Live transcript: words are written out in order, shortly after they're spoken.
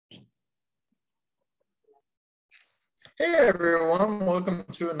Hey everyone, welcome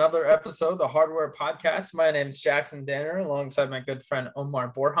to another episode of the Hardware Podcast. My name is Jackson Danner alongside my good friend Omar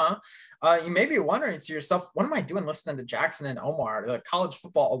Borja. You may be wondering to yourself, what am I doing listening to Jackson and Omar? The college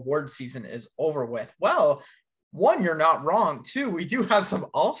football award season is over with. Well, one, you're not wrong. Two, we do have some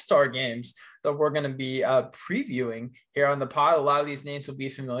all-star games that we're going to be previewing here on the pod. A lot of these names will be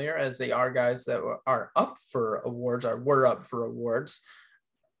familiar as they are guys that are up for awards or were up for awards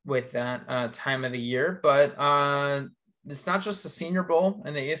with that time of the year. But it's not just the Senior Bowl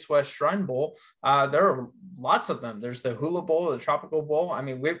and the East-West Shrine Bowl. There are lots of them. There's the Hula Bowl, the Tropical Bowl. I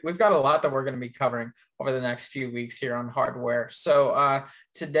mean, we've got a lot that we're going to be covering over the next few weeks here on Hardware. So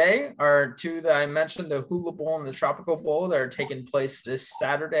today are two that I mentioned, the Hula Bowl and the Tropical Bowl, that are taking place this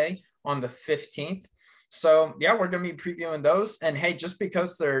Saturday on the 15th. So yeah, we're going to be previewing those. And hey, just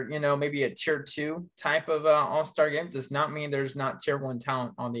because they're, maybe a tier 2 type of all-star game does not mean there's not tier 1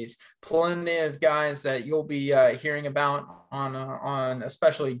 talent on these. Plenty of guys that you'll be hearing about on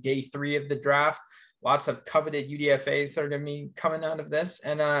especially day 3 of the draft. Lots of coveted UDFAs that are going to be coming out of this,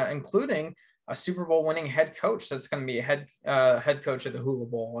 and including a Super Bowl winning head coach that's going to be a head coach of the Hula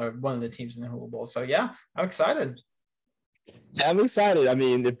Bowl, or one of the teams in the Hula Bowl. So yeah, I'm excited. Yeah, I'm excited. I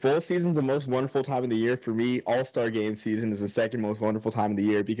mean, if bowl season's the most wonderful time of the year, for me, All-Star game season is the second most wonderful time of the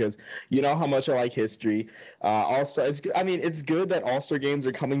year because you know how much I like history. All-Star, it's good. I mean, it's good that All-Star games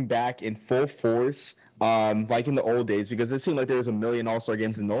are coming back in full force. Like in the old days, because it seemed like there was a million All-Star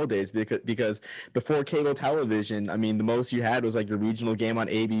games in the old days because before cable television, I mean, the most you had was like the regional game on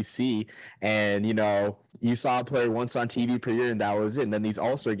ABC, and you saw a player once on TV per year, and that was it. And then these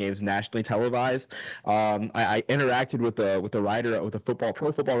All-Star games nationally televised. I interacted with a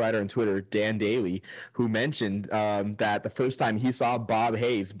pro football writer on Twitter, Dan Daly, who mentioned that the first time he saw Bob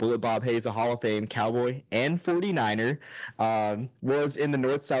Hayes, Bullet Bob Hayes, a Hall of Fame Cowboy and 49er, was in the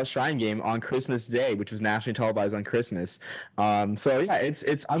North-South Shrine game on Christmas Day, which was nationally televised on Christmas. So yeah,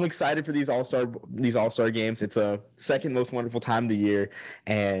 it's I'm excited for these All-Star games. It's a second most wonderful time of the year,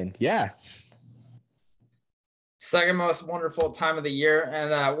 and yeah. Second most wonderful time of the year,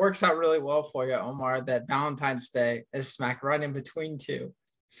 and works out really well for you, Omar, that Valentine's Day is smack right in between two.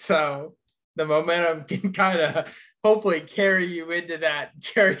 So the momentum can kind of hopefully carry you into that,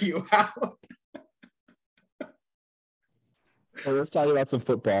 carry you out. Well, let's talk about some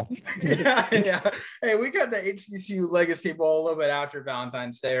football. yeah. Hey, we got the HBCU Legacy Bowl a little bit after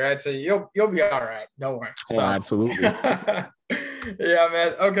Valentine's Day, right? So you'll be all right. Don't worry. Oh, absolutely. Yeah,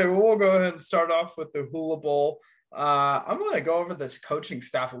 man. Okay, well, we'll go ahead and start off with the Hula Bowl. I'm going to go over this coaching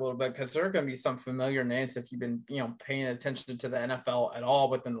staff a little bit because there are going to be some familiar names if you've been, paying attention to the NFL at all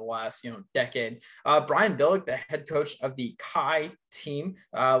within the last, decade. Brian Billick, the head coach of the Kai team,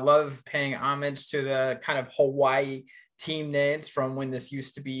 love paying homage to the kind of Hawaii team names from when this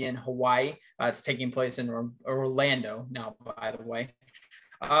used to be in Hawaii. It's taking place in Orlando now, by the way.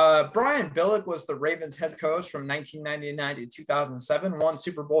 Brian Billick was the Ravens head coach from 1999 to 2007, won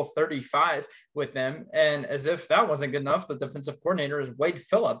Super Bowl 35 with them. And as if that wasn't good enough, the defensive coordinator is Wade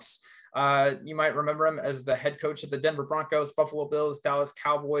Phillips. You might remember him as the head coach of the Denver Broncos, Buffalo Bills, Dallas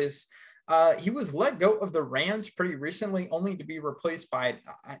Cowboys. He was let go of the Rams pretty recently, only to be replaced by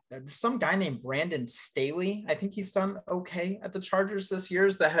some guy named Brandon Staley. I think he's done okay at the Chargers this year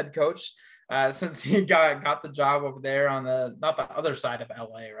as the head coach. Since he got the job over there on not the other side of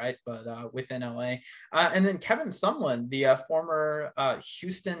LA, right? But within LA. And then Kevin Sumlin, the former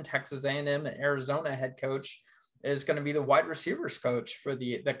Houston, Texas A&M, and Arizona head coach, is going to be the wide receivers coach for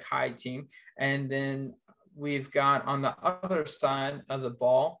the Kai team. And then we've got on the other side of the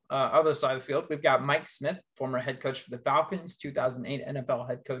ball, other side of the field, we've got Mike Smith, former head coach for the Falcons, 2008 NFL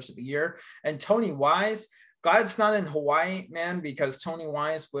head coach of the year, and Tony Wise. Glad it's not in Hawaii, man, because Tony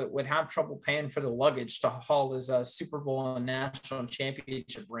Wise would have trouble paying for the luggage to haul his Super Bowl and national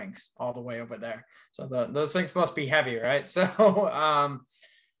championship rings all the way over there. So those things must be heavy, right? So,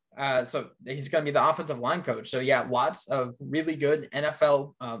 so he's going to be the offensive line coach. So yeah, lots of really good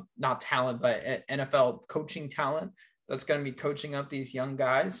NFL, not talent, but NFL coaching talent that's going to be coaching up these young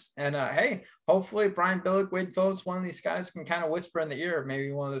guys. And hey, hopefully Brian Billick, Wade Phillips, one of these guys can kind of whisper in the ear of maybe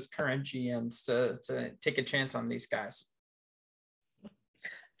one of those current GMs to take a chance on these guys.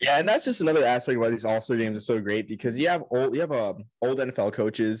 Yeah, and that's just another aspect why these All-Star games are so great, because you have old NFL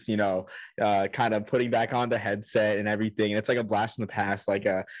coaches, kind of putting back on the headset and everything. And it's like a blast in the past. Like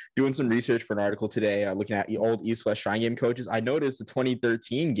doing some research for an article today, looking at old East-West Shrine game coaches. I noticed the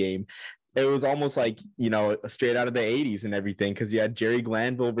 2013 game, it was almost like, straight out of the 80s and everything, because you had Jerry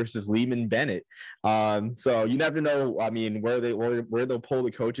Glanville versus Lehman Bennett. So you never know, I mean, where they'll pull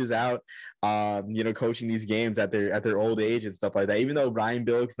the coaches out. coaching these games at their old age and stuff like that. Even though Ryan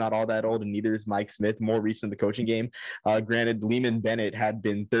Billick's not all that old, and neither is Mike Smith, more recent in the coaching game. Granted, Lehman Bennett had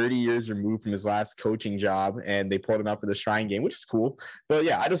been 30 years removed from his last coaching job, and they pulled him out for the Shrine game, which is cool. But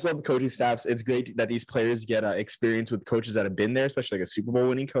yeah, I just love the coaching staffs. It's great that these players get experience with coaches that have been there, especially like a Super Bowl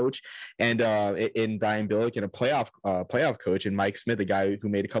winning coach, and in Brian Billick, and a playoff coach, and Mike Smith, a guy who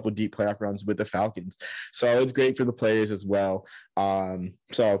made a couple deep playoff runs with the Falcons. So it's great for the players as well.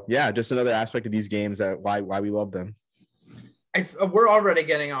 So yeah, just another aspect of these games that why we love them. We're already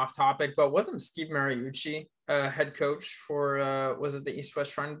getting off topic, but wasn't Steve Mariucci head coach for was it the East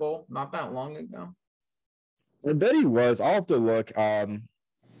West Shrine Bowl not that long ago? I bet he was. I'll have to look.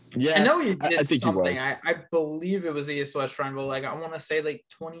 Yeah, I know he did I think something. He was. I believe it was the East West Shrine Bowl. Like I want to say like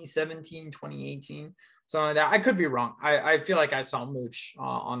 2017, 2018, something like that. I could be wrong. I feel like I saw Mooch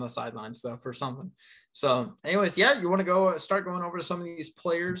on the sidelines though for something. So anyways, yeah, you want to start going over to some of these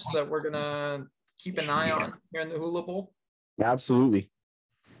players that we're going to keep an eye on here in the Hula Bowl? Absolutely.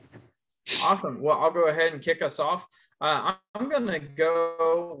 Awesome. Well, I'll go ahead and kick us off. I'm going to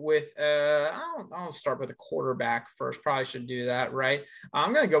go with, I'll start with a quarterback first. Probably should do that, right?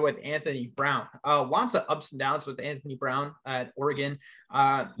 I'm going to go with Anthony Brown. Lots of ups and downs with Anthony Brown at Oregon.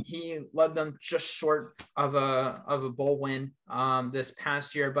 He led them just short of a bowl win this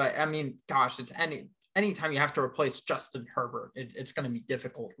past year. But, I mean, gosh, it's anytime you have to replace Justin Herbert, it's going to be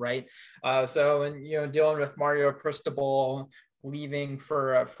difficult, right? Dealing with Mario Cristobal leaving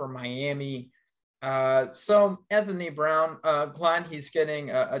for Miami. So Anthony Brown, glad he's getting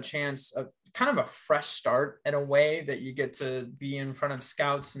a chance, kind of a fresh start in a way that you get to be in front of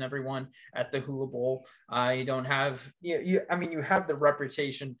scouts and everyone at the Hula Bowl. You don't have, you have the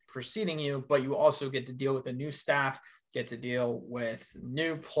reputation preceding you, but you also get to deal with the new staff, get to deal with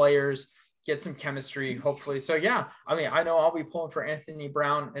new players, get some chemistry, hopefully. So yeah, I know I'll be pulling for Anthony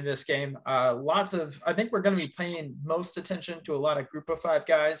Brown in this game. I think we're going to be paying most attention to a lot of group of five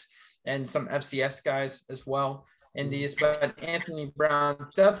guys and some FCS guys as well in these, but Anthony Brown,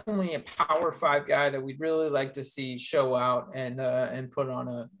 definitely a power five guy that we'd really like to see show out and put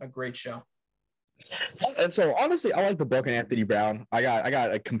on a great show. And so honestly, I like the book and Anthony Brown. I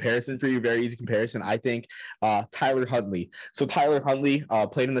got a comparison for you, very easy comparison. I think Tyler Huntley. So Tyler Huntley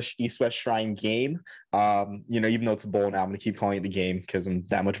played in the East West Shrine game. Even though it's a bowl now, I'm gonna keep calling it the game because I'm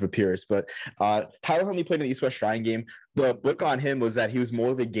that much of a purist. But Tyler Huntley played in the East West Shrine game. The book on him was that he was more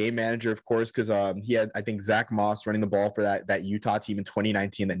of a game manager, of course, because he had, I think, Zach Moss running the ball for that Utah team in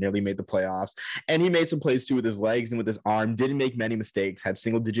 2019 that nearly made the playoffs. And he made some plays too with his legs and with his arm, didn't make many mistakes, had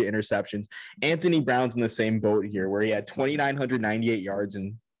single-digit interceptions. Anthony Brown's in the same boat here, where he had 2,998 yards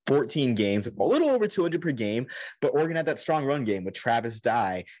in 14 games, a little over 200 per game, but Oregon had that strong run game with Travis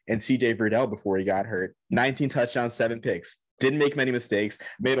Dye and CJ Verdell before he got hurt. 19 touchdowns, 7 picks. Didn't make many mistakes,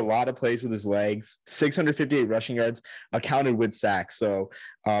 made a lot of plays with his legs, 658 rushing yards, accounted with sacks. So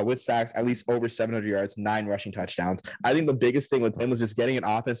with sacks, at least over 700 yards, 9 rushing touchdowns. I think the biggest thing with him was just getting an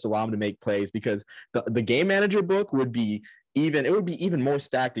offense to allow him to make plays, because the game manager book would be even more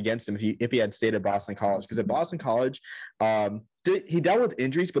stacked against him if he had stayed at Boston College. Because at Boston College, he dealt with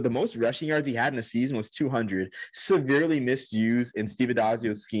injuries, but the most rushing yards he had in a season was 200. Severely misused in Steve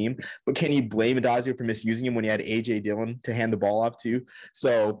Adazio's scheme. But can you blame Adazio for misusing him when he had A.J. Dillon to hand the ball off to?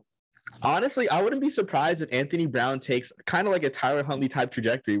 So honestly, I wouldn't be surprised if Anthony Brown takes kind of like a Tyler Huntley type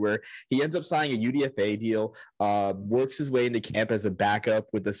trajectory, where he ends up signing a UDFA deal, works his way into camp as a backup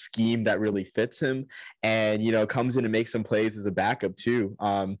with a scheme that really fits him, and, comes in and makes some plays as a backup too.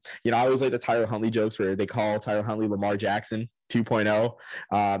 I always like the Tyler Huntley jokes where they call Tyler Huntley Lamar Jackson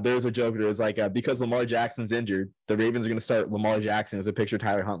 2.0. There's a joke that was like, because Lamar Jackson's injured, the Ravens are going to start Lamar Jackson as a picture of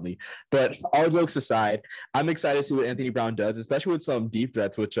Tyler Huntley. But all jokes aside, I'm excited to see what Anthony Brown does, especially with some deep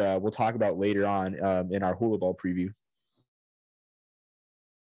threats, which we'll talk about later on in our Hula Ball preview.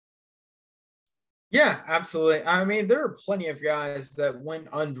 Yeah, absolutely. There are plenty of guys that went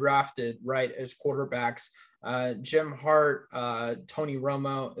undrafted, right, as quarterbacks. Jim Hart, Tony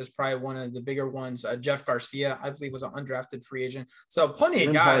Romo is probably one of the bigger ones. Jeff Garcia, I believe, was an undrafted free agent. So plenty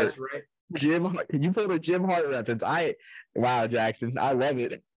of guys, right? You pulled a Jim Hart reference. Wow, Jackson, I love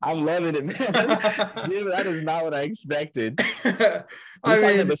it. I'm loving it, man. Jim, that is not what I expected. We're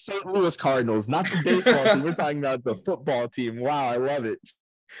talking about the St. Louis Cardinals, not the baseball team. We're talking about the football team. Wow, I love it.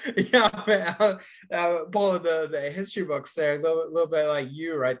 Yeah, man. Pulling the history books there, a little bit like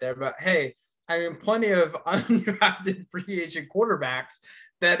you right there. But hey, plenty of undrafted free agent quarterbacks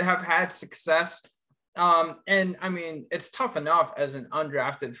that have had success And I mean, it's tough enough as an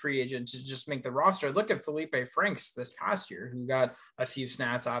undrafted free agent to just make the roster. Look at Felipe Franks this past year, who got a few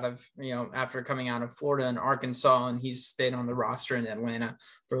snaps out of, after coming out of Florida and Arkansas, and he's stayed on the roster in Atlanta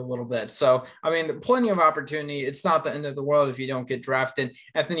for a little bit. So, I mean, plenty of opportunity. It's not the end of the world if you don't get drafted.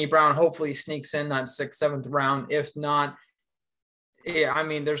 Anthony Brown hopefully sneaks in that 6th, 7th round. If not, yeah, I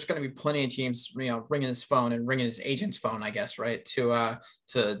mean, there's going to be plenty of teams, ringing his phone and ringing his agent's phone, I guess, right, to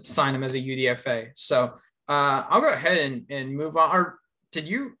sign him as a UDFA. So I'll go ahead and move on. Or did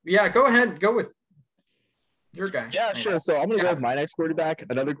you? Yeah, go ahead and go with your guy. Yeah, sure. So I'm gonna go with my next quarterback,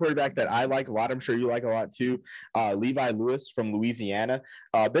 another quarterback that I like a lot. I'm sure you like a lot too. Levi Lewis from Louisiana.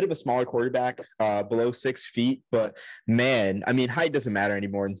 A bit of a smaller quarterback, below 6 feet, but man, I mean, height doesn't matter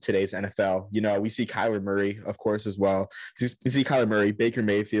anymore in today's NFL. We see Kyler Murray, of course, as well. We see Kyler Murray, Baker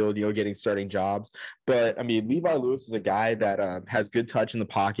Mayfield, getting starting jobs. But I mean, Levi Lewis is a guy that has good touch in the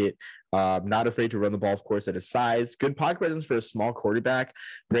pocket. Not afraid to run the ball, of course, at his size. Good pocket presence for a small quarterback.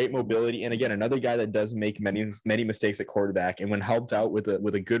 Great mobility, and again, another guy that doesn't make many mistakes at quarterback. And when helped out with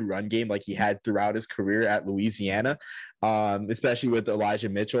a good run game like he had throughout his career at Louisiana, especially with Elijah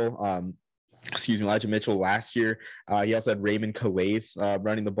Mitchell. Elijah Mitchell last year. He also had Raymond Calais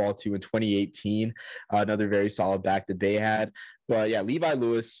running the ball too in 2018. Another very solid back that they had. But yeah, Levi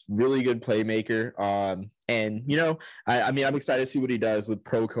Lewis, really good playmaker. And I mean, I'm excited to see what he does with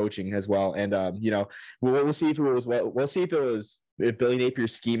pro coaching as well. And we'll see if it was if Billy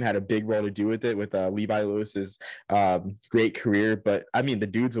Napier's scheme had a big role to do with it, with Levi Lewis's great career. But I mean, the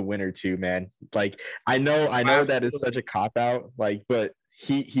dude's a winner too, man. Like I know that is such a cop out, but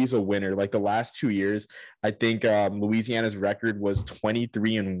he's a winner. Like the last 2 years, I think Louisiana's record was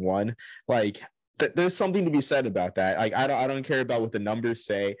 23-1. Like there's something to be said about that. Like I don't care about what the numbers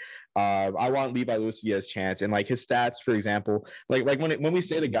say. I want Levi Lewis to get his chance, and like his stats, for example, like when we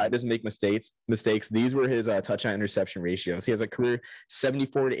say the guy doesn't make mistakes, these were his touchdown interception ratios. He has a career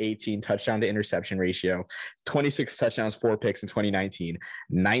 74-18 touchdown to interception ratio, 26 touchdowns, 4 picks in 2019,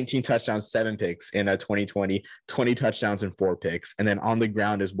 19 touchdowns, 7 picks in 2020, 20 touchdowns and 4 picks, and then on the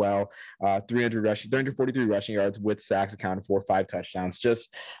ground as well, 343 rushing yards with sacks accounted for, 5 touchdowns.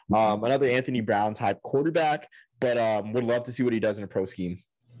 Just another Anthony Brown type quarterback, but would love to see what he does in a pro scheme.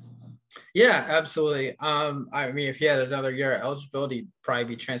 Yeah, absolutely. I mean, if he had another year of eligibility, he'd probably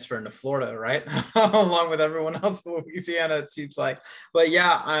be transferring to Florida, right? Along with everyone else in Louisiana, it seems like. But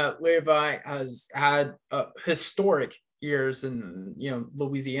yeah, Levi has had historic years in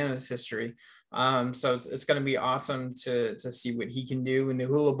Louisiana's history. So it's going to be awesome to see what he can do in the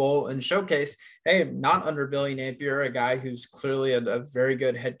Hula Bowl and showcase, hey, not under Billy Napier, a guy who's clearly a very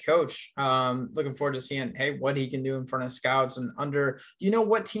good head coach. Looking forward to seeing, hey, what he can do in front of scouts and under. Do you know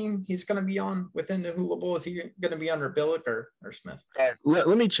what team he's going to be on within the Hula Bowl? Is he going to be under Billick or Smith? Let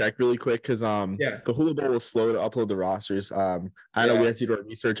me check really quick because the Hula Bowl was slow to upload the rosters. I know we had to do our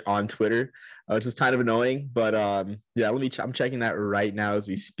research on Twitter, which is kind of annoying, but I'm checking that right now as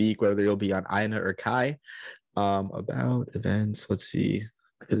we speak, whether you'll be on Ina or Kai. About events, let's see.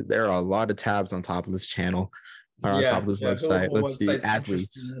 There are a lot of tabs on top of this channel, or on top of this website. Let's see,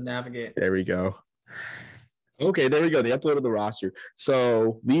 athletes. Navigate. There we go. Okay, there we go. They uploaded the roster.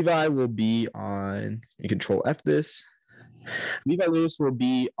 So Levi will be on. You Control F this. Levi Lewis will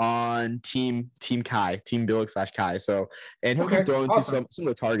be on team Kai, team Billick/Kai. So, and he'll be throwing to some of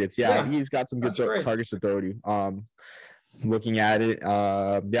the targets. Yeah, he's got some good targets to throw to. Looking at it,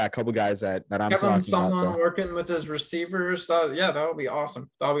 a couple guys that I'm talking about. Someone working with his receivers. So yeah, that would be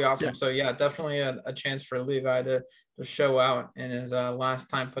awesome. That'll be awesome. Yeah. So yeah, definitely a chance for Levi to show out in his last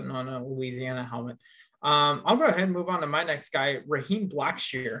time putting on a Louisiana helmet. I'll go ahead and move on to my next guy, Raheem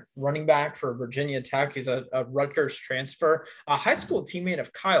Blackshear, running back for Virginia Tech. He's a Rutgers transfer, a high school teammate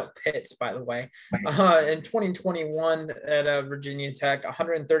of Kyle Pitts, by the way. In 2021 at Virginia Tech,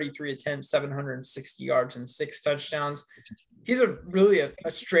 133 attempts, 760 yards, and 6 touchdowns. He's really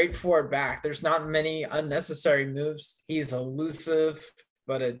a straightforward back. There's not many unnecessary moves. He's elusive,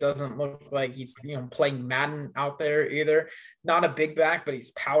 but it doesn't look like he's playing Madden out there either. Not a big back, but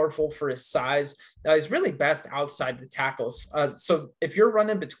he's powerful for his size. He's really best outside the tackles. So if you're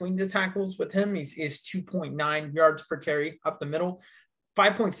running between the tackles with him, he's 2.9 yards per carry up the middle,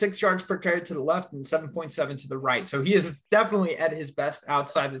 5.6 yards per carry to the left, and 7.7 to the right. So he is definitely at his best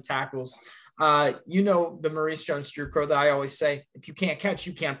outside the tackles. The Maurice Jones-Drew quote that I always say, if you can't catch,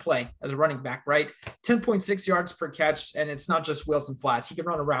 you can't play as a running back, right? 10.6 yards per catch, and it's not just wheels and flats. He can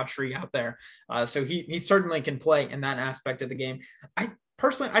run a route tree out there. So he certainly can play in that aspect of the game. I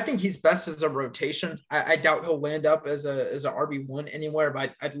think he's best as a rotation. I doubt he'll land up as a RB1 anywhere,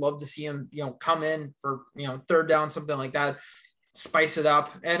 but I'd love to see him, come in for, third down, something like that. spice it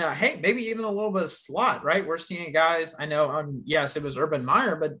up. And hey, maybe even a little bit of slot, right? We're seeing guys, I know, yes, it was Urban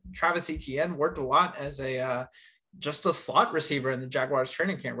Meyer, but Travis Etienne worked a lot as a just a slot receiver in the Jaguars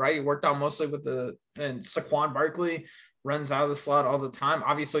training camp, right? He worked out mostly with and Saquon Barkley runs out of the slot all the time.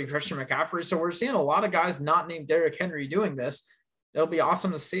 Obviously, Christian McCaffrey. So we're seeing a lot of guys not named Derrick Henry doing this. It'll be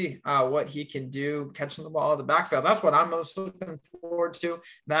awesome to see what he can do catching the ball at the backfield. That's what I'm most looking forward to.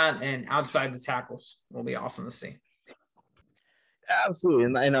 That and outside the tackles will be awesome to see. Absolutely.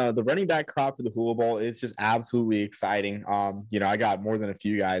 And the running back crop for the Hula Bowl is just absolutely exciting. I got more than a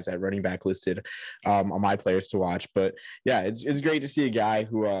few guys at running back listed on my players to watch. But yeah, it's great to see a guy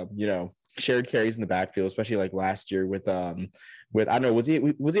who shared carries in the backfield, especially like last year with I don't know, was he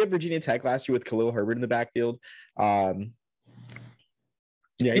at Virginia Tech last year with Khalil Herbert in the backfield?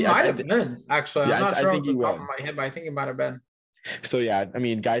 Yeah, he might have been, actually. Yeah, I'm not sure off the top was. of my head, but I think he might have been. So yeah, I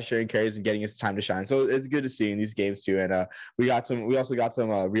mean, guys sharing carries and getting his time to shine. So it's good to see in these games too. And we also got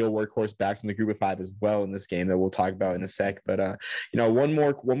some real workhorse backs in the group of 5 as well in this game that we'll talk about in a sec. But one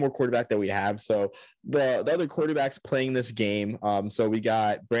more quarterback that we have. So the other quarterbacks playing this game. So we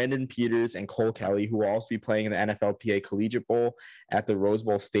got Brandon Peters and Cole Kelly, who will also be playing in the NFLPA Collegiate Bowl at the Rose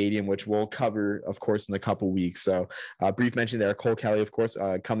Bowl Stadium, which we'll cover, of course, in a couple weeks. So brief mention there, Cole Kelly, of course,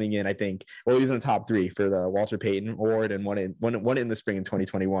 coming in, I think, well, he's in the top 3 for the Walter Payton Award and won it in the spring in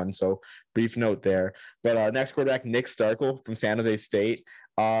 2021. So brief note there. But next quarterback, Nick Starkel from San Jose State.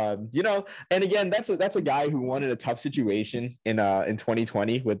 And again, that's a guy who won in a tough situation in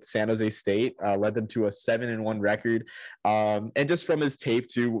 2020 with San Jose State, led them to a 7-1 record. And just from his tape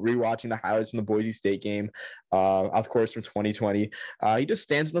to rewatching the highlights from the Boise State game, of course, from 2020, he just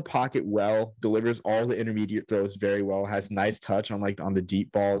stands in the pocket well, delivers all the intermediate throws very well, has nice touch on the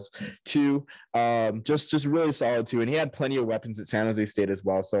deep balls too. Just really solid too. And he had plenty of weapons at San Jose State as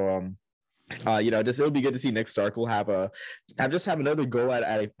well. So, it'll be good to see Nick Starkel have another go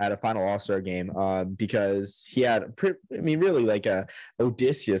at a final All-Star game, because he had, really like a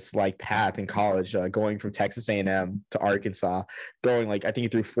Odysseus like path in college, going from Texas A&M to Arkansas, throwing I think he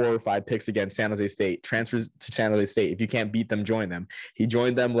threw 4 or 5 picks against San Jose State, transfers to San Jose State. If you can't beat them, join them. He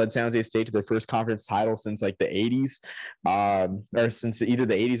joined them, led San Jose State to their first conference title since the 80s, or since either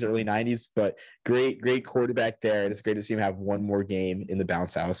the 80s or early 90s. But great quarterback there, and it's great to see him have one more game in the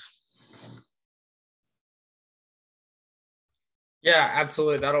bounce house. Yeah,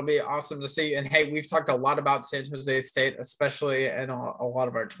 absolutely. That'll be awesome to see. And hey, we've talked a lot about San Jose State, especially in a lot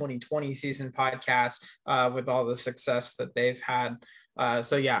of our 2020 season podcasts, with all the success that they've had.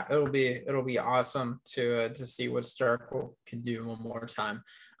 So yeah, it'll be awesome to see what Starkel can do one more time.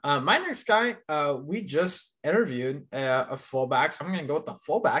 My next guy, we just interviewed a fullback, so I'm going to go with the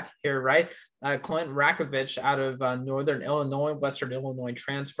fullback here, right? Clint Rakovich out of Northern Illinois, Western Illinois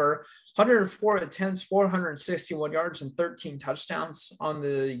transfer, 104 attempts, 461 yards, and 13 touchdowns on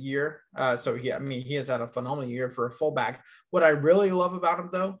the year. So he has had a phenomenal year for a fullback. What I really love about him,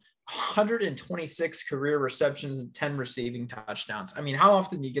 though, 126 career receptions and 10 receiving touchdowns. I mean, how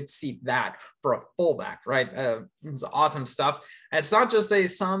often do you get to see that for a fullback, right? It's awesome stuff. And it's not just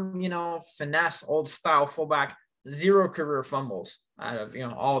some finesse old style fullback. 0 career fumbles out of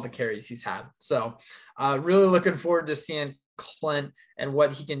all the carries he's had. So really looking forward to seeing Clint and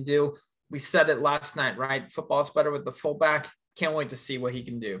what he can do. We said it last night, right? Football's better with the fullback. Can't wait to see what he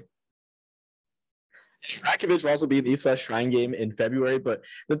can do. Rakovich will also be in the East West Shrine game in February. But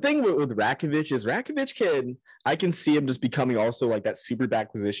the thing with Rakovich is I can see him just becoming also that super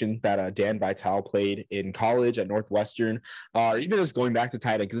back position that Dan Vitale played in college at Northwestern, or even just going back to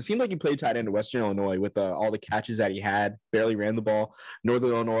tight end, because it seemed like he played tight end at Western Illinois with all the catches that he had, barely ran the ball.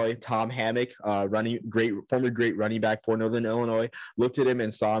 Northern Illinois, Tom Hammock, former great running back for Northern Illinois, looked at him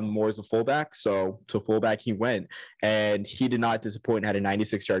and saw him more as a fullback. So to fullback he went, and he did not disappoint, had a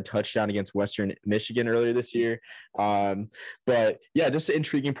 96-yard touchdown against Western Michigan earlier this year. But yeah, just an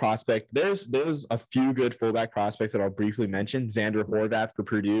intriguing prospect. There's a few good fullback prospects that I'll briefly mention. Xander Horvath for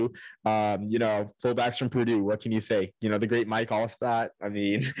Purdue. Fullbacks from Purdue, what can you say? The great Mike Allstott. I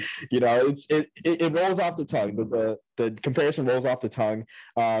mean, it rolls off the tongue. The comparison rolls off the tongue.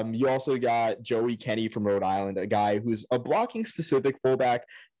 You also got Joey Kenny from Rhode Island, a guy who's a blocking specific fullback.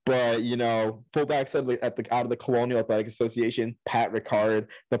 But, fullbacks out of the Colonial Athletic Association, Pat Ricard,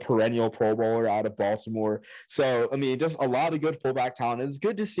 the perennial Pro Bowler out of Baltimore. So, just a lot of good fullback talent. It's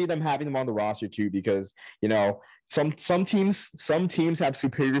good to see them having them on the roster too, because, some teams have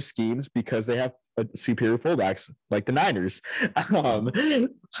superior schemes because they have superior fullbacks, like the Niners. Not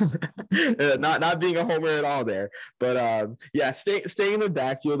being a homer at all there. But, staying in the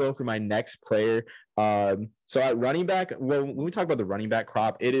backfield, though, for my next player, So at running back, when we talk about the running back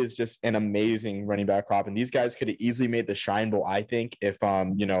crop, it is just an amazing running back crop. And these guys could have easily made the Shine Bowl, I think, if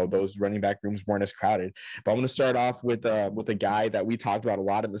those running back rooms weren't as crowded. But I'm going to start off with a guy that we talked about a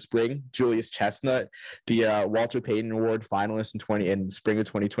lot in the spring, Julius Chestnut, the Walter Payton Award finalist in the spring of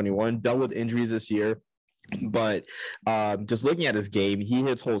 2021, dealt with injuries this year. But just looking at his game, he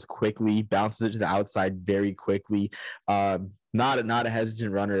hits holes quickly, bounces it to the outside very quickly. Not a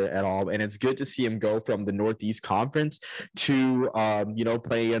hesitant runner at all, and it's good to see him go from the Northeast Conference to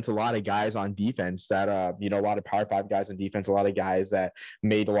playing against a lot of guys on defense that a lot of Power 5 guys on defense, a lot of guys that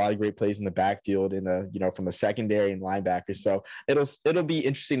made a lot of great plays in the backfield from the secondary and linebackers. So it'll be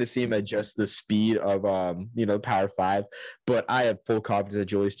interesting to see him adjust the speed of Power 5, but I have full confidence that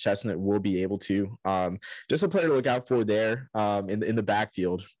Julius Chestnut will be able to. Just a player to look out for there in the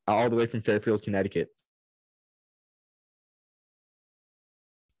backfield, all the way from Fairfield, Connecticut.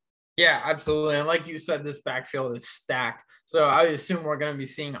 Yeah, absolutely. And like you said, this backfield is stacked. So I assume we're going to be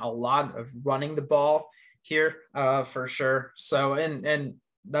seeing a lot of running the ball here for sure. So, and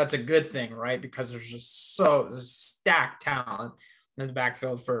that's a good thing, right? Because there's just there's stacked talent in the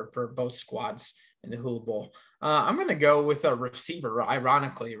backfield for both squads in the Hula Bowl. I'm going to go with a receiver,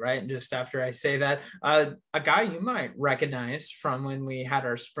 ironically, right? And just after I say that, a guy you might recognize from when we had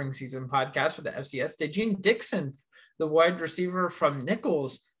our spring season podcast for the FCS, Dejin Dixon, the wide receiver from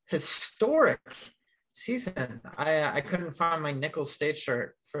Nichols. Historic season. I couldn't find my Nichols State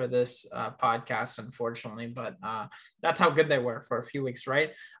shirt for this podcast, unfortunately, but that's how good they were for a few weeks,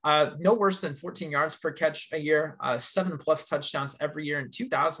 right? No worse than 14 yards per catch a year, 7+ touchdowns every year, and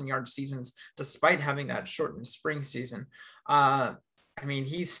 2,000-yard seasons, despite having that shortened spring season.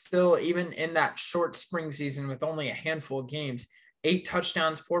 He's still, even in that short spring season with only a handful of games, 8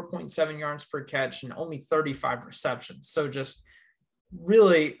 touchdowns, 4.7 yards per catch, and only 35 receptions. So just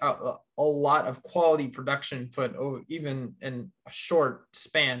really a lot of quality production put even in a short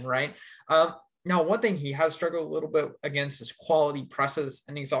span, right? Now, one thing he has struggled a little bit against is quality presses,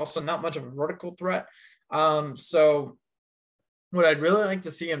 and he's also not much of a vertical threat. So what I'd really like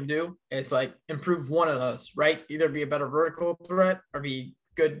to see him do is improve one of those, right? Either be a better vertical threat or be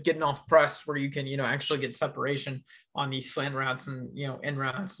good getting off press where you can, actually get separation on these slant routes and, in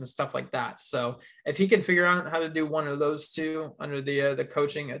routes and stuff like that. So if he can figure out how to do one of those two under the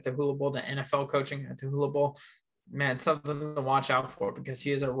coaching at the Hula Bowl, the NFL coaching at the Hula Bowl, man, something to watch out for because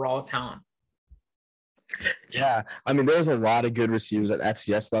he is a raw talent. Yeah, there's a lot of good receivers at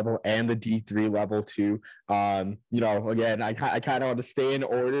FCS level and the D3 level too. Again, I kind of want to stay in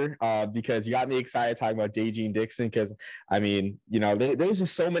order because you got me excited talking about Dejin Dixon because there's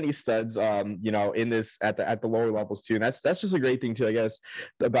just so many studs in this at the lower levels too. And that's just a great thing too, I guess,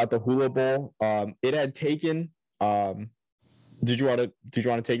 about the Hula Bowl. It had taken. Did you want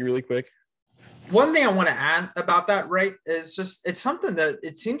to take it really quick? One thing I want to add about that, right, is just it's something that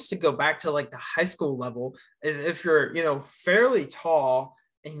it seems to go back to the high school level is if you're, fairly tall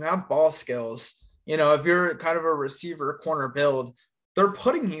and you have ball skills, if you're kind of a receiver corner build, they're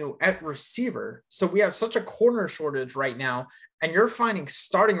putting you at receiver. So we have such a corner shortage right now, and you're finding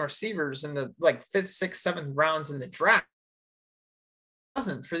starting receivers in the 5th, 6th, 7th rounds in the draft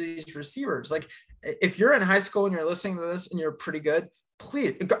for these receivers. If you're in high school and you're listening to this and you're pretty good,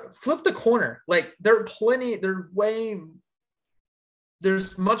 please flip the corner.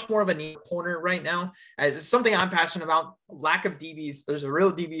 There's much more of a need corner right now. It's something I'm passionate about. Lack of DBs. There's a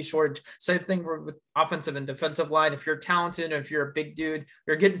real DB shortage. Same thing with offensive and defensive line. If you're talented, if you're a big dude,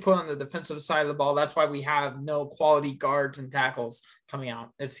 you're getting put on the defensive side of the ball. That's why we have no quality guards and tackles coming out,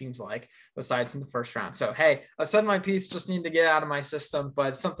 it seems like, besides in the first round. So, hey, I've said my piece, just need to get out of my system, but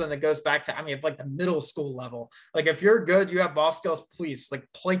it's something that goes back to, the middle school level. If you're good, you have ball skills, please,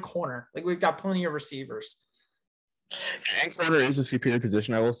 play corner. We've got plenty of receivers. And corner is a superior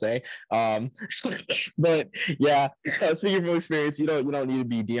position, I will say. But yeah, speaking from experience, you don't need to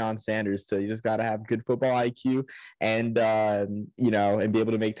be Deion Sanders you just got to have good football IQ and and be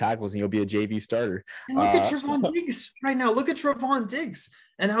able to make tackles, and you'll be a JV starter. And look at Trevon Diggs right now. Look at Trevon Diggs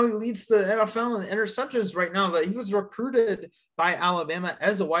and how he leads the NFL in interceptions right now. That he was recruited by Alabama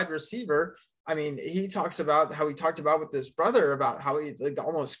as a wide receiver. He talks about how he talked about with his brother about how he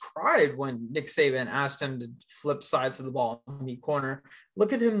almost cried when Nick Saban asked him to flip sides of the ball and be corner.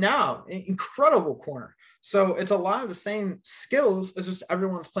 Look at him now, incredible corner. So it's a lot of the same skills. It's just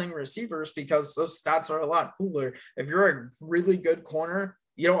everyone's playing receivers because those stats are a lot cooler. If you're a really good corner,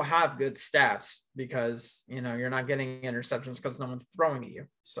 you don't have good stats because you're not getting interceptions because no one's throwing at you.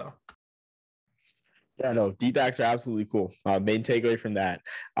 So. Yeah, no, deep backs are absolutely cool. Main takeaway from that.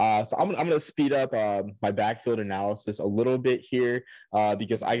 So I'm gonna speed up my backfield analysis a little bit here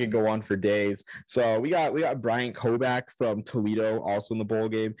because I could go on for days. So we got Bryant Koback from Toledo also in the bowl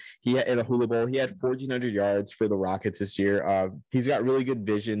game. He had in a Hula Bowl. He had 1,400 yards for the Rockets this year. He's got really good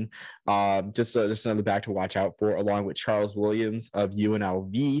vision. Just another back to watch out for, along with Charles Williams of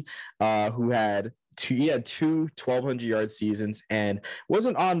UNLV, who had he had two 1,200-yard seasons and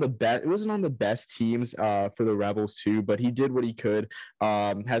wasn't on the best teams for the Rebels too, but he did what he could.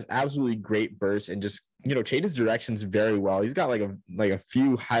 Has absolutely great bursts and just changes directions very well. He's got like a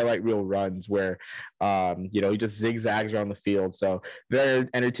few highlight reel runs where he just zigzags around the field. So very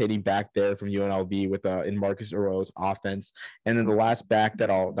entertaining back there from UNLV with in Marcus Arroyo's offense. And then the last back that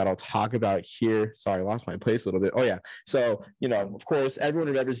I'll talk about here. Sorry, I lost my place a little bit. Oh yeah. So of course, everyone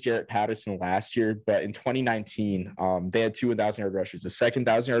remembers Jarrett Patterson last year, but in 2019, they had two 1,000-yard rushers. The second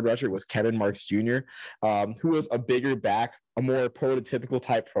 1,000-yard rusher was Kevin Marks Jr., who was a bigger back, a more prototypical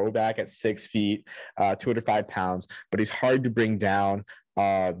type pro back at 6 feet, 205 pounds, but he's hard to bring down.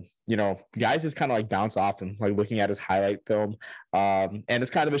 Guys just kind of like bounce off him, like looking at his highlight film. And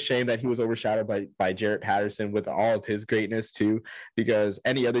it's kind of a shame that he was overshadowed by Jarrett Patterson with all of his greatness too, because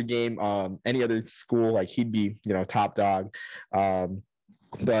any other game, any other school, like he'd be, top dog.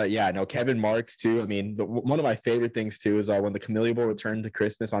 But yeah, no, Kevin Marks too. I mean, one of my favorite things too is when the Camellia Bowl returned to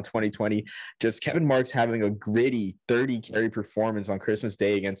Christmas on 2020, just Kevin Marks having a gritty 30 carry performance on Christmas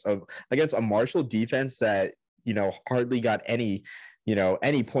Day against a Marshall defense that hardly got any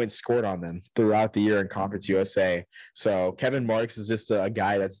points scored on them throughout the year in Conference USA. So Kevin Marks is just a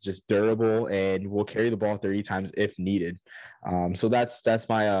guy that's just durable and will carry the ball 30 times if needed. So that's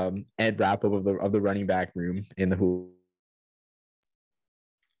my end wrap up of the running back room in the Hula.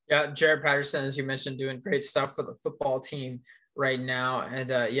 Yeah, Jared Patterson, as you mentioned, doing great stuff for the football team right now, and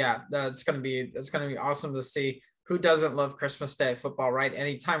that's gonna be awesome to see. Who doesn't love Christmas Day football, right?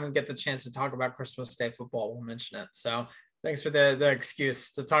 Anytime we get the chance to talk about Christmas Day football, we'll mention it. So thanks for the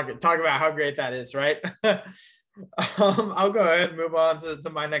excuse to talk about how great that is, right? I'll go ahead and move on to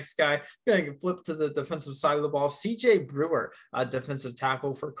my next guy. I'm going to flip to the defensive side of the ball. CJ Brewer, defensive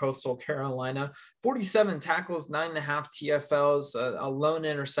tackle for Coastal Carolina, 47 tackles, 9.5 TFLs, a lone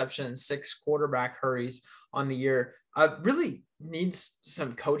interception, and 6 quarterback hurries on the year. Really needs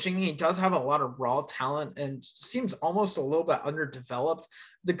some coaching. He does have a lot of raw talent and seems almost a little bit underdeveloped.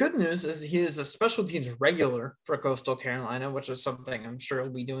 The good news is he is a special teams regular for Coastal Carolina, which is something I'm sure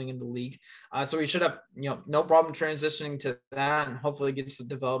he'll be doing in the league. So he should have, no problem transitioning to that and hopefully gets the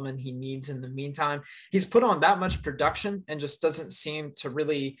development he needs in the meantime. He's put on that much production and just doesn't seem to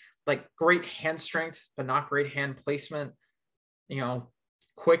really like great hand strength, but not great hand placement,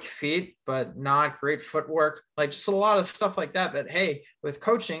 quick feet, but not great footwork, like just a lot of stuff like that, hey, with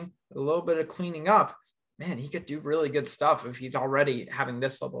coaching, a little bit of cleaning up, man, he could do really good stuff if he's already having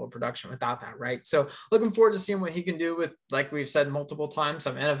this level of production without that, right? So looking forward to seeing what he can do with, like we've said multiple times,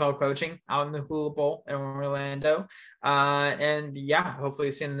 some NFL coaching out in the Hula Bowl in Orlando. And yeah,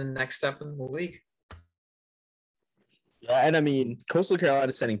 hopefully seeing the next step in the league. Yeah, and I mean, Coastal Carolina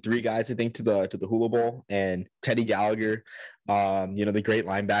is sending 3 guys, I think, to the Hula Bowl, and Teddy Gallagher, the great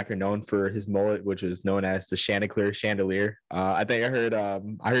linebacker known for his mullet, which is known as the chandelier. I think I heard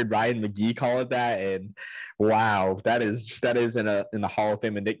Ryan McGee call it that, and wow, that is in the Hall of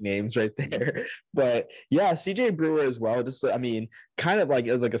Fame of nicknames right there. But yeah, CJ Brewer as well. Just kind of like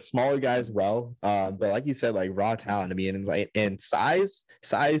a smaller guy as well. But like you said, like raw talent. I mean, and size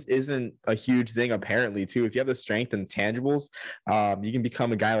isn't a huge thing apparently too. If you have the strength and tangibles, you can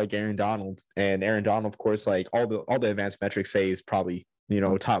become a guy like Aaron Donald. And Aaron Donald, of course, like all the advanced metrics say is probably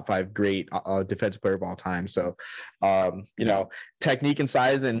top 5 great defensive player of all time. So, technique and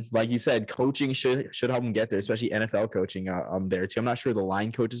size, and like you said, coaching should help him get there, especially NFL coaching there too. I'm not sure the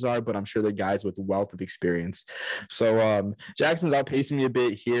line coaches are, but I'm sure they're guys with wealth of experience. So Jackson's outpacing me a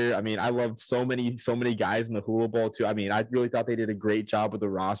bit here. I mean, I loved so many guys in the Hula Bowl too. I mean, I really thought they did a great job with the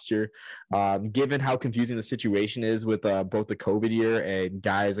roster, given how confusing the situation is with both the COVID year and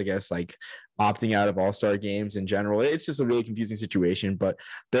guys, I guess, like opting out of all-star games in general. It's just a really confusing situation, but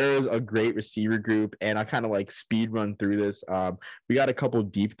there's a great receiver group, and I kind of like speed run through this. We got a couple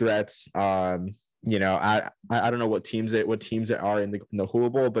deep threats. I don't know what teams it are in the Hula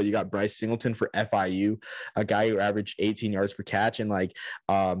Bowl, but you got Bryce Singleton for FIU, a guy who averaged 18 yards per catch, and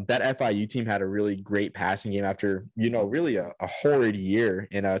that FIU team had a really great passing game after really a horrid year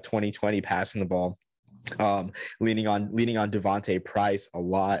in 2020 passing the ball. leaning on Devontae Price a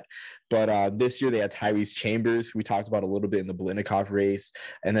lot. But this year they had Tyrese Chambers, who we talked about a little bit in the Blitnikoff race.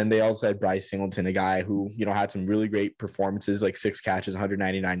 And then they also had Bryce Singleton, a guy who, had some really great performances, like 6 catches,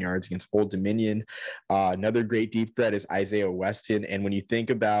 199 yards against Old Dominion. Another great deep threat is Isaiah Weston. And when you think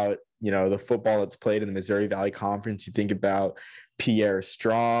about, the football that's played in the Missouri Valley Conference, you think about Pierre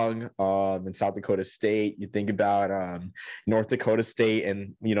Strong in South Dakota State. You think about North Dakota State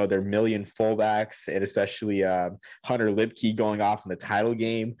and, their million fullbacks, and especially Hunter Lipke going off in the title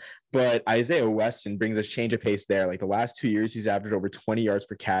game. But Isaiah Weston brings us change of pace there. Like the last 2 years, he's averaged over 20 yards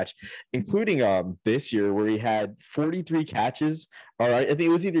per catch, including this year where he had 43 catches. Or I think it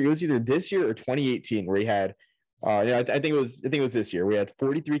was either this year or 2018 where he had I think it was this year. We had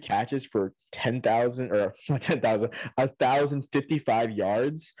 43 catches for 10,000 or not 10,000, 1,055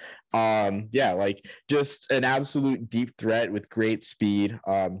 yards. Like just an absolute deep threat with great speed.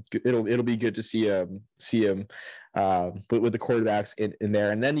 It'll be good to see him with the quarterbacks in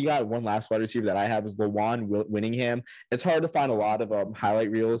there. And then you got one last wide receiver that I have is Lawan Winningham. It's hard to find a lot of prolonged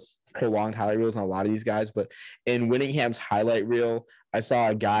highlight reels on a lot of these guys, but in Winningham's highlight reel, I saw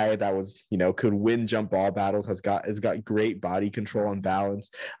a guy that was, could win jump ball battles, has got great body control and balance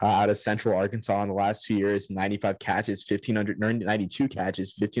out of Central Arkansas in the last 2 years, 95 catches, 92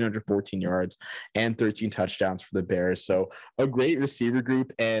 catches, 1,514 yards, and 13 touchdowns for the Bears. So a great receiver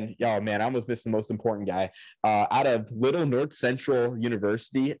group. And, I almost missed the most important guy out of Little North Central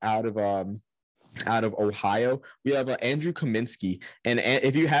University out of Ohio. We have Andrew Kaminsky. And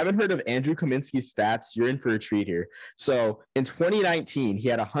if you haven't heard of Andrew Kaminsky's stats, you're in for a treat here. So in 2019, he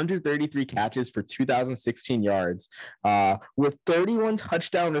had 133 catches for 2,016 yards with 31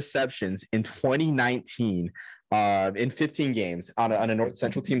 touchdown receptions in 2019. In 15 games on a North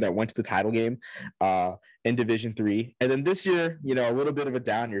Central team that went to the title game in Division III. And then this year, a little bit of a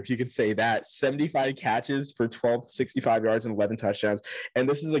down year, if you could say that, 75 catches for 1,265 yards and 11 touchdowns. And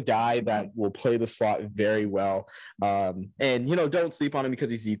this is a guy that will play the slot very well. And don't sleep on him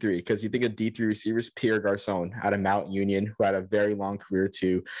because he's D3, because you think of D3 receivers, Pierre Garcon out of Mount Union, who had a very long career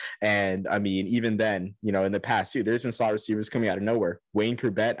too. And I mean, even then, in the past too, there's been slot receivers coming out of nowhere. Wayne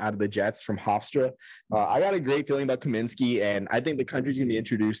Corbett out of the Jets from Hofstra. I got a great feeling about Kaminsky, and I think the country's going to be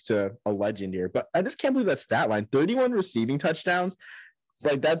introduced to a legend here. But I just can't believe that stat line. 31 receiving touchdowns.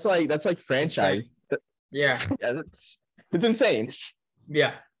 That's like franchise. Yeah. It's insane.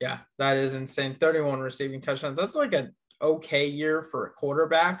 Yeah, that is insane. 31 receiving touchdowns. That's like an okay year for a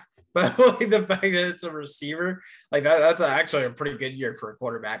quarterback. But like the fact that it's a receiver, like that's actually a pretty good year for a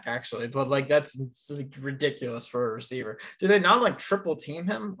quarterback, actually. But like that's like ridiculous for a receiver. Do they not like triple team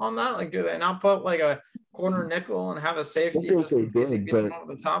him on that? Like, do they not put like a corner nickel and have a safety just in case he gets him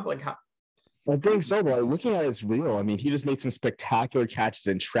over the top? Like, how? I think so, but looking at his reel, I mean, he just made some spectacular catches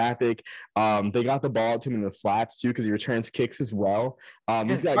in traffic. They got the ball to him in the flats too because he returns kicks as well.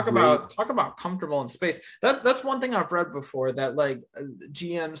 He's got talk about comfortable in space. That's one thing I've read before, that like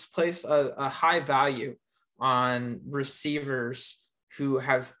GMs place a high value on receivers who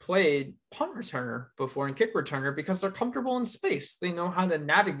have played punt returner before and kick returner because they're comfortable in space. They know how to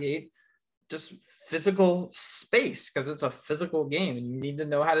navigate just physical space because it's a physical game and you need to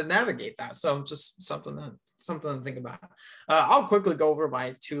know how to navigate that. So just something to think about. I'll quickly go over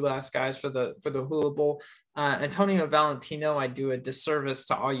my two last guys for the Hula Bowl. Antonio Valentino, I do a disservice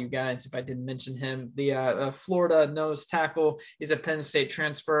to all you guys if I didn't mention him. The Florida nose tackle is a Penn State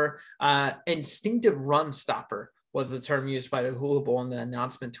transfer. Instinctive run stopper was the term used by the Hula Bowl in the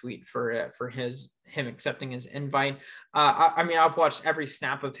announcement tweet for him accepting his invite. I mean, I've watched every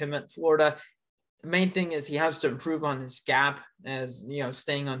snap of him at Florida. The main thing is he has to improve on his gap, as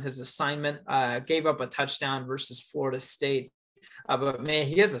staying on his assignment. Gave up a touchdown versus Florida State. But man,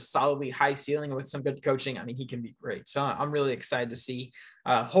 he has a solidly high ceiling with some good coaching. I mean, he can be great. So I'm really excited to see.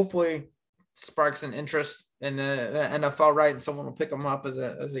 Hopefully sparks an interest in the NFL, right? And someone will pick him up as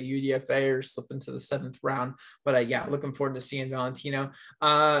a UDFA or slip into the 7th round. But looking forward to seeing Valentino.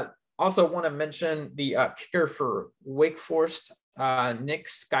 Also want to mention the kicker for Wake Forest, Nick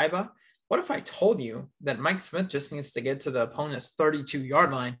Skyba. What if I told you that Mike Smith just needs to get to the opponent's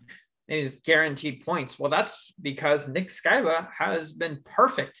 32-yard line and he's guaranteed points? Well, that's because Nick Skyba has been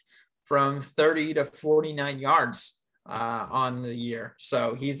perfect from 30 to 49 yards on the year.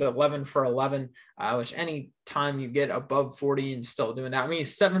 So he's 11 for 11, which any time you get above 40 and still doing that, I mean,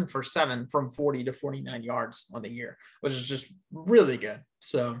 he's 7 for 7 from 40 to 49 yards on the year, which is just really good.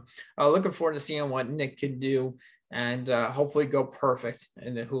 So looking forward to seeing what Nick can do and hopefully go perfect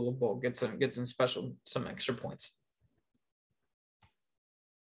in the Hula Bowl, get some extra points.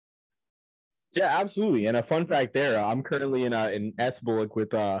 Yeah, absolutely. And a fun fact there, I'm currently in S Bullock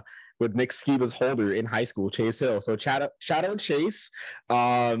with with Nick Skiba's holder in high school, Chase Hill. So shout out Chase.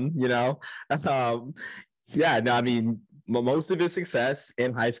 You know, yeah, no, I mean, most of his success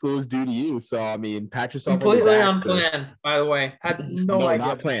in high school is due to you. So, I mean, pat yourself on the Completely back. unplanned, by the way. Had no No, idea not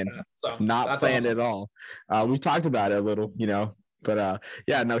about planned. that. So Not that's planned awesome. at all. We've talked about it a little, you know, but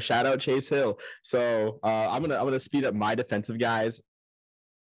yeah, no, shout out Chase Hill. So I'm gonna speed up my defensive guys.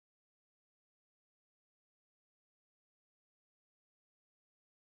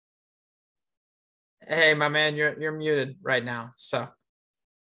 Hey, my man, you're muted right now. So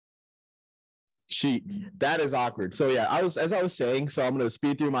Cheat. That is awkward. So yeah, as I was saying, so I'm gonna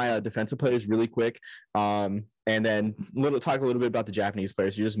speed through my defensive players really quick. And then talk a little bit about the Japanese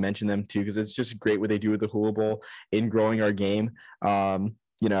players. You just mentioned them too, because it's just great what they do with the Hula Bowl in growing our game.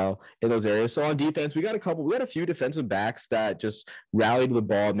 You know, in those areas. So on defense, we got a few defensive backs that just rally to the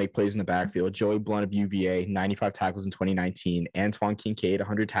ball and make plays in the backfield. Joey Blunt of UVA, 95 tackles in 2019. Antoine Kincaid,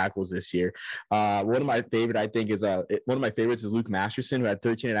 100 tackles this year. One of my favorites is Luke Masterson, who had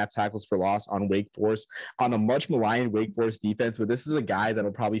 13 and a half tackles for loss on Wake Forest on a much maligned Wake Forest defense. But this is a guy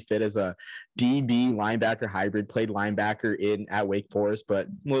that'll probably fit as a DB linebacker hybrid, played linebacker at Wake Forest, but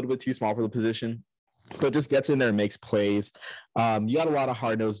a little bit too small for the position. But just gets in there and makes plays. You got a lot of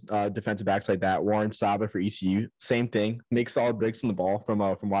hard-nosed defensive backs like that. Warren Saba for ECU, same thing. Makes solid breaks in the ball from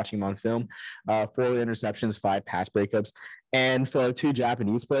watching him on film. 4 interceptions, 5 pass breakups. And for 2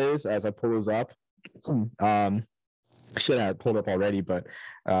 Japanese players, as I pull those up, should have pulled up already, but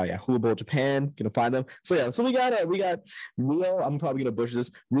yeah, Hula Bowl Japan, gonna find them. So yeah, so we got Rio. I'm probably gonna butcher this.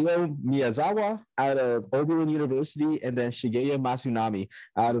 Rio Miyazawa out of Oberlin University, and then Shigeya Masunami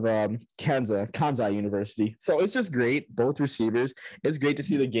out of Kansai University. So it's just great, both receivers. It's great to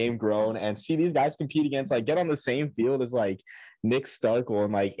see the game grown and see these guys compete against, like, get on the same field as like Nick Starkel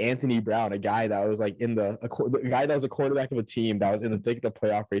and like Anthony Brown, a guy that was like the guy that was a quarterback of a team that was in the thick of the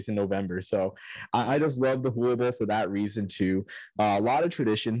playoff race in November. So I just love the Hula Bowl for that reason too. A lot of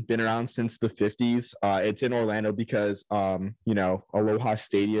tradition, been around since the 50s. It's in Orlando because you know, Aloha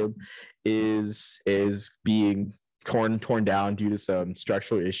Stadium is being torn down due to some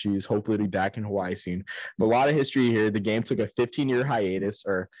structural issues. Hopefully it'll be back in Hawaii soon. But a lot of history here. The game took a 15-year hiatus,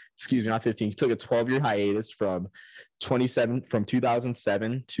 or excuse me, not 15. It took a 12-year hiatus from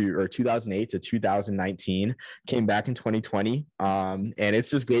 2007 to 2008 to 2019. Came back in 2020. And it's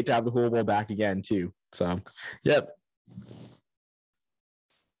just great to have the Hula Bowl back again too. So, yep.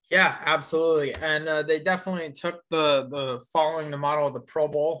 yeah, absolutely. And they definitely took the following the model of the Pro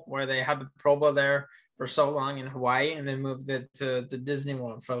Bowl, where they had the Pro Bowl there for so long in Hawaii, and then moved it to Disney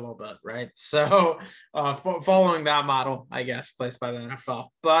World for a little bit, right? So following that model, I guess, placed by the NFL.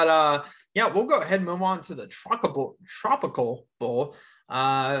 But yeah, we'll go ahead and move on to the Tropical Bowl,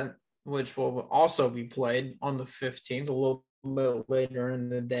 which will also be played on the 15th, a little bit later in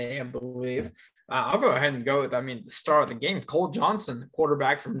the day, I believe. I'll go ahead and go with, the star of the game, Cole Johnson,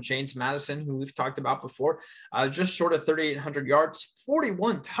 quarterback from James Madison, who we've talked about before, just short of 3,800 yards,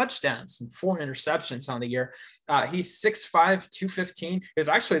 41 touchdowns, and 4 interceptions on the year. He's 6'5", 215. He was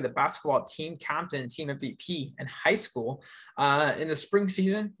actually the basketball team captain and team MVP in high school. In the spring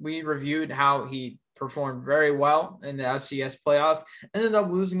season, we reviewed how he performed very well in the FCS playoffs, ended up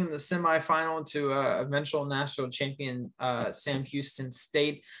losing in the semifinal to eventual national champion Sam Houston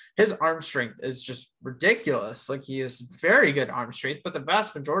State. His arm strength is just ridiculous. Like, he has very good arm strength, but the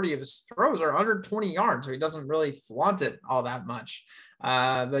vast majority of his throws are under 20 yards, so he doesn't really flaunt it all that much.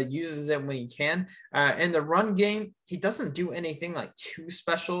 But uses it when he can. In the run game, he doesn't do anything like too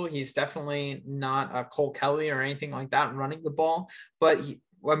special. He's definitely not a Cole Kelly or anything like that running the ball, but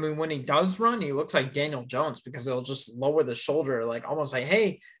when he does run, he looks like Daniel Jones, because he'll just lower the shoulder, like almost like,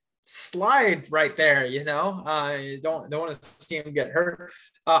 hey, slide right there, you know. You don't want to see him get hurt.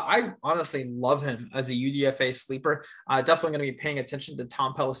 I honestly love him as a UDFA sleeper. Definitely going to be paying attention to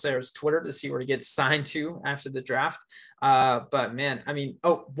Tom Pelisseri's Twitter to see where he gets signed to after the draft. But man,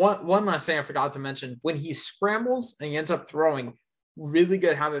 one last thing I forgot to mention: when he scrambles and he ends up throwing, really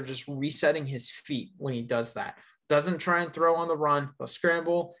good habit of just resetting his feet when he does that. Doesn't try and throw on the run, but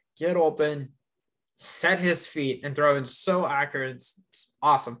scramble, get open, set his feet, and throw. It's so accurate. It's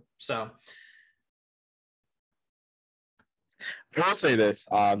awesome. So I'll say this.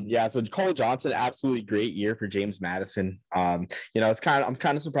 Yeah, so Cole Johnson, absolutely great year for James Madison. You know, I'm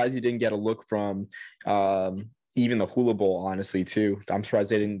kind of surprised he didn't get a look from even the Hula Bowl, honestly, too. I'm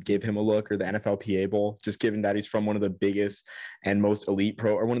surprised they didn't give him a look, or the NFLPA Bowl, just given that he's from one of the biggest and most elite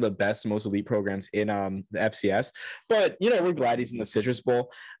or one of the best and most elite programs in the FCS. But, you know, we're glad he's in the Citrus Bowl.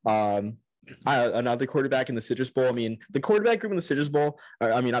 Another quarterback in the Citrus Bowl. I mean, the quarterback group in the Citrus Bowl,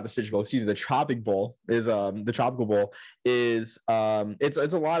 not the Citrus Bowl, excuse me, the Tropic Bowl is the Tropical Bowl is it's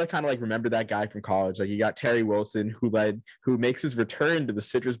a lot of kind of like remember that guy from college. Like you got Terry Wilson who makes his return to the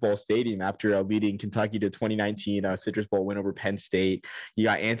Citrus Bowl Stadium after leading Kentucky to 2019 Citrus Bowl win over Penn State. You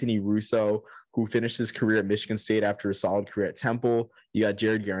got Anthony Russo, who finished his career at Michigan State after a solid career at Temple. You got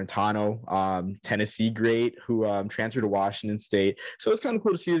Jared Garantano, Tennessee great, who transferred to Washington State. So it's kind of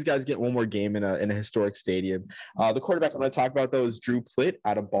cool to see these guys get one more game in a historic stadium. The quarterback I'm going to talk about, though, is Drew Plitt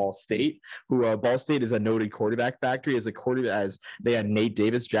out of Ball State, who Ball State is a noted quarterback factory. As they had Nate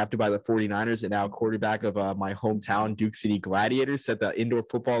Davis drafted by the 49ers, and now quarterback of my hometown, Duke City Gladiators, set the Indoor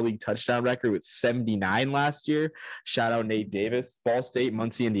Football League touchdown record with 79 last year. Shout out Nate Davis. Ball State,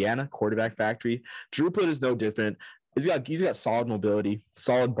 Muncie, Indiana, quarterback factory. Drew Plitt is no different. He's got solid mobility,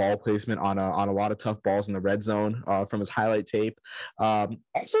 solid ball placement on a lot of tough balls in the red zone from his highlight tape.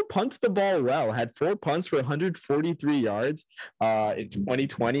 Also punts the ball well. Had 4 punts for 143 yards in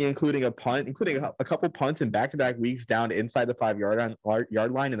 2020, including a couple punts in back-to-back weeks down inside the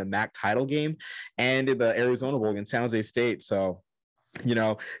 5-yard line in the MAC title game and in the Arizona Bowl against San Jose State. So,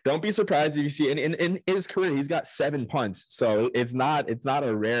 don't be surprised if you see in his career, he's got 7 punts. So it's not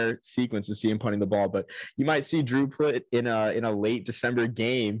a rare sequence to see him punting the ball, but you might see Drew Plitt in a late December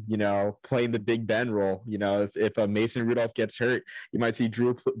game, playing the Big Ben role. If Mason Rudolph gets hurt, you might see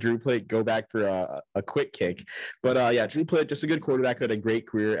Drew Plitt go back for a quick kick. But Drew Plitt, just a good quarterback, had a great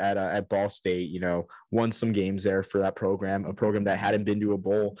career at Ball State, won some games there for that program, a program that hadn't been to a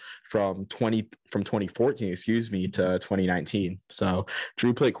bowl from 2014, to 2019. So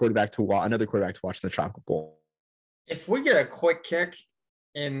Drew Plitt, another quarterback to watch in the Tropical Bowl. If we get a quick kick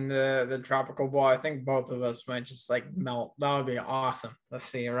in the Tropical Bowl, I think both of us might just like melt. That would be awesome. Let's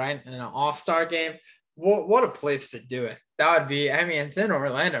see, right? In an all-star game, what a place to do it. That would be, it's in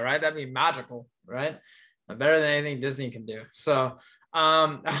Orlando, right? That'd be magical, right? Better than anything Disney can do. So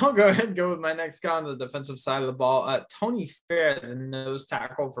I'll go ahead and go with my next guy on the defensive side of the ball. Tony Fair, the nose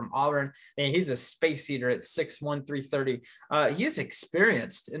tackle from Auburn. He's a space eater at 6'1", 330. He is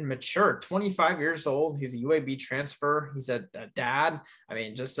experienced and mature, 25 years old. He's a UAB transfer. He's a dad.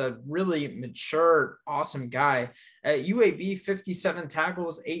 Just a really mature, awesome guy. At UAB, 57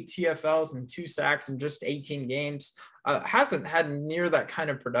 tackles, 8 TFLs, and 2 sacks in just 18 games. Hasn't had near that kind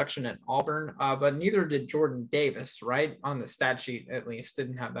of production at Auburn, but neither did Jordan Davis, right? On the stat sheet, at least,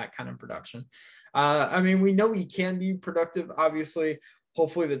 didn't have that kind of production. We know he can be productive, obviously.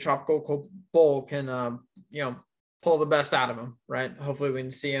 Hopefully the Tropical Bowl can, pull the best out of him, right? Hopefully we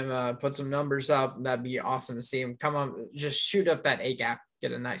can see him put some numbers up. That'd be awesome to see him come up, just shoot up that A-gap,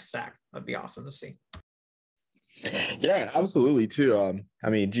 get a nice sack. That'd be awesome to see. Yeah, absolutely too.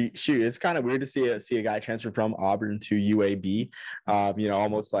 It's kind of weird to see a guy transfer from Auburn to UAB,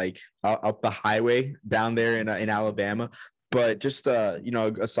 almost like up the highway down there in Alabama. But just a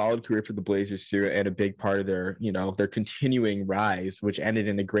solid career for the Blazers too, and a big part of their continuing rise, which ended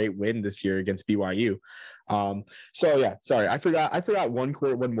in a great win this year against BYU. I forgot one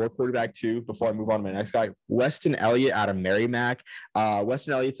more quarterback too before I move on to my next guy. Weston Elliott out of Merrimack.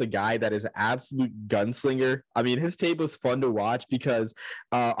 Weston Elliott's a guy that is an absolute gunslinger. His tape was fun to watch because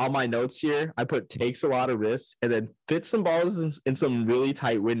on my notes here, I put takes a lot of risks and then fits some balls in some really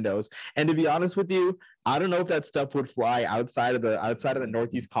tight windows. And to be honest with you, I don't know if that stuff would fly outside of the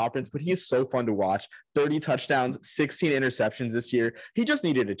Northeast Conference, but he's so fun to watch. 30 touchdowns, 16 interceptions this year. He just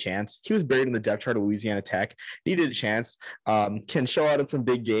needed a chance. He was buried in the depth chart of Louisiana Tech. Needed a chance. Can show out in some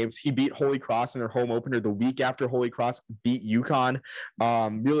big games. He beat Holy Cross in their home opener the week after Holy Cross beat UConn.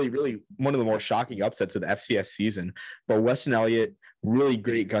 Really, really one of the more shocking upsets of the FCS season. But Weston Elliott, really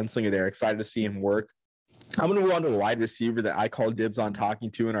great gunslinger there. Excited to see him work. I'm going to move on to a wide receiver that I called dibs on talking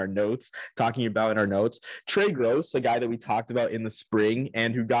about in our notes. Trey Gross, a guy that we talked about in the spring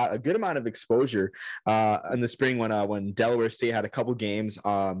and who got a good amount of exposure in the spring when Delaware State had a couple games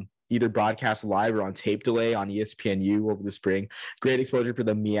either broadcast live or on tape delay on ESPNU over the spring. Great exposure for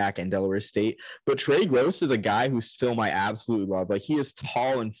the MEAC and Delaware State. But Trey Gross is a guy whose film I absolutely love. Like, he is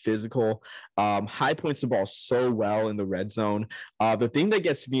tall and physical, high points the ball so well in the red zone. The thing that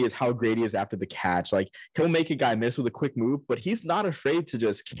gets me is how great he is after the catch. Like, he'll make a guy miss with a quick move, but he's not afraid to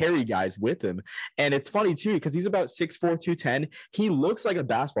just carry guys with him. And it's funny too, because he's about 6'4", 210. He looks like a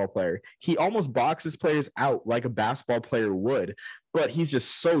basketball player. He almost boxes players out like a basketball player would, but he's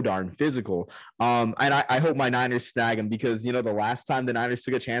just so darn physical. And I hope my Niners snag him because, the last time the Niners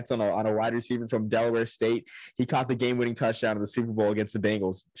took a chance on a wide receiver from Delaware State, he caught the game-winning touchdown in the Super Bowl against the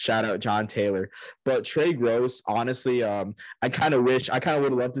Bengals. Shout out John Taylor. But Trey Gross, honestly, I kind of would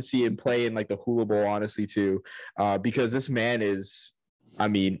have loved to see him play in like the Hula Bowl, honestly, too, because this man is I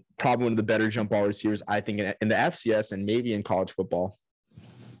mean, probably one of the better jump ball receivers, I think, in the FCS and maybe in college football.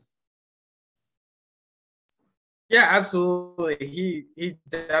 Yeah, absolutely. He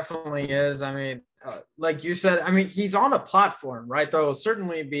definitely is. I mean, like you said, I mean, he's on a platform, right? There will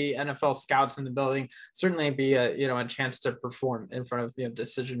certainly be NFL scouts in the building. Certainly be a chance to perform in front of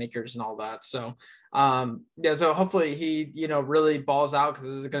decision makers and all that. So yeah, so hopefully he really balls out because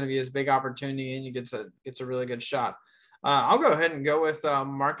this is going to be his big opportunity and he gets a really good shot. I'll go ahead and go with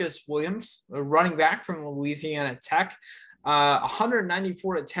Marcus Williams, a running back from Louisiana Tech.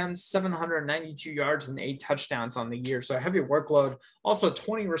 194 attempts, 792 yards, and 8 touchdowns on the year. So a heavy workload. Also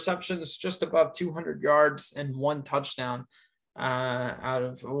 20 receptions, just above 200 yards, and 1 touchdown out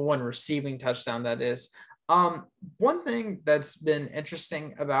of 1 receiving touchdown, that is. One thing that's been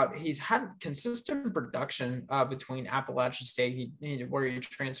interesting about he's had consistent production between Appalachian State, where he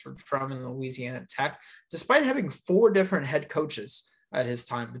transferred from, in Louisiana Tech, despite having 4 different head coaches at his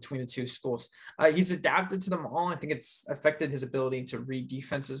time between the 2 schools. He's adapted to them all. I think it's affected his ability to read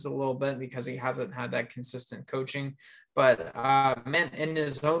defenses a little bit because he hasn't had that consistent coaching. But man, in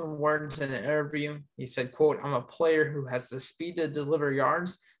his own words in an interview, he said, quote, "I'm a player who has the speed to deliver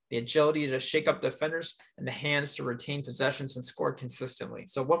yards, the agility to shake up defenders, and the hands to retain possessions and score consistently."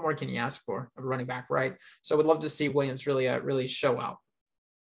 So what more can you ask for of a running back, right? So we'd love to see Williams really show out.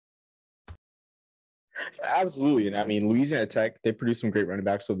 Absolutely. And I mean, Louisiana Tech, they produced some great running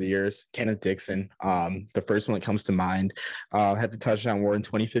backs over the years. Kenneth Dixon, the first one that comes to mind, had the touchdown war in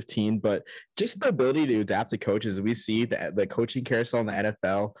 2015. But just the ability to adapt to coaches, we see the coaching carousel in the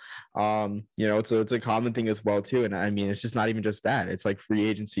NFL. It's a common thing as well, too. And I mean, it's just not even just that. It's like free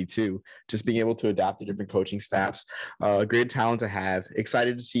agency, too. Just being able to adapt to different coaching staffs. Great talent to have.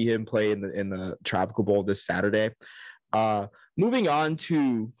 Excited to see him play in the Tropical Bowl this Saturday. Moving on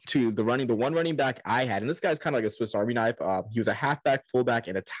to the one running back I had, and this guy's kind of like a Swiss Army knife. He was a halfback, fullback,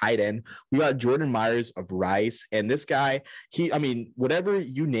 and a tight end. We got Jordan Myers of Rice, and this guy, whatever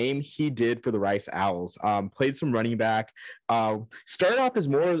you name, he did for the Rice Owls. Played some running back. Started off as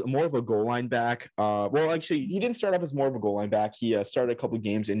more of a goal line back. Well, actually, he didn't start off as more of a goal line back. He started a couple of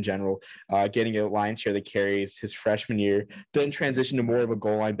games in general, getting a lion's share of the carries his freshman year. Then transitioned to more of a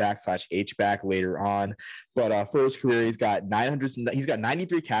goal line back / H back later on. But for his career, he's got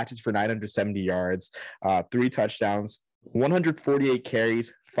 93 catches for 970 yards, 3 touchdowns, 148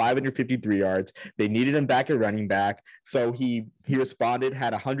 carries, 553 yards. They needed him back at running back, so he responded.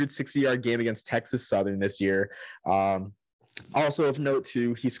 Had a 160-yard game against Texas Southern this year. Also of note,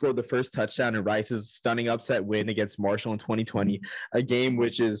 too, he scored the first touchdown in Rice's stunning upset win against Marshall in 2020, a game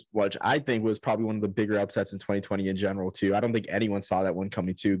which I think was probably one of the bigger upsets in 2020 in general, too. I don't think anyone saw that one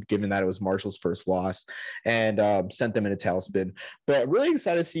coming, too, given that it was Marshall's first loss and sent them in a tailspin. But really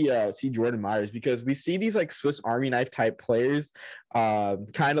excited to see Jordan Myers because we see these like Swiss Army knife type players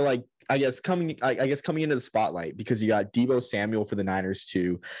kind of like, I guess coming into the spotlight because you got Deebo Samuel for the Niners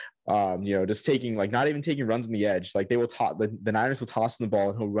too. Just not even taking runs on the edge. Like the Niners will toss him the ball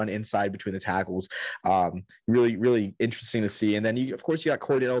and he'll run inside between the tackles. Really, really interesting to see. And then you got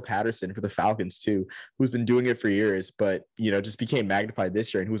Cordell Patterson for the Falcons too, who's been doing it for years, but just became magnified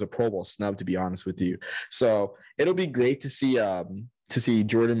this year and who was a Pro Bowl snub, to be honest with you. So it'll be great to see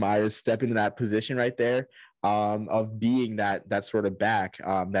Jordan Myers step into that position right there, of being that sort of back,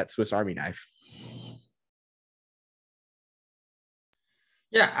 that Swiss Army knife.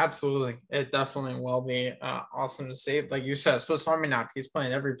 Yeah, absolutely. It definitely will be awesome to see. Like you said, Swiss Army knife. He's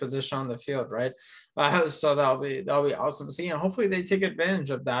playing every position on the field, right? So that'll be awesome to see, and hopefully they take advantage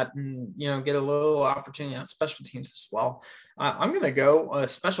of that and get a little opportunity on special teams as well. I'm gonna go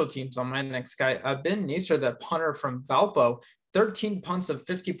special teams on my next guy. Ben Neeser, the punter from Valpo. 13 punts of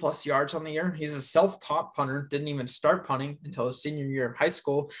 50 plus yards on the year. He's a self-taught punter, didn't even start punting until his senior year of high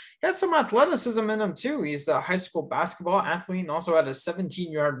school. He has some athleticism in him too. He's a high school basketball athlete and also had a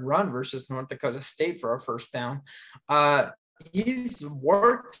 17-yard run versus North Dakota State for a first down. He's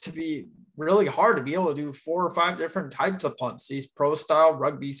worked to be really hard to be able to do 4 or 5 different types of punts. These pro style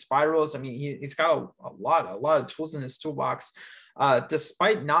rugby spirals. I mean, he's got a lot of tools in his toolbox.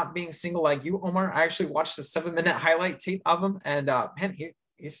 Despite not being single like you, Omar, I actually watched the 7-minute highlight tape of him, and man,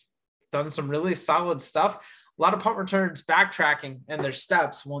 he's done some really solid stuff. A lot of punt returns, backtracking, and their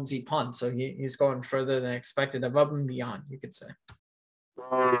steps once he punts. So he's going further than expected, above and beyond, you could say.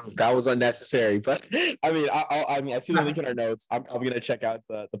 That was unnecessary, but I mean, I see the link in our notes. I'm probably gonna check out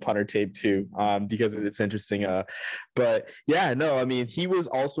the punter tape too, because it's interesting. But yeah, no, I mean, he was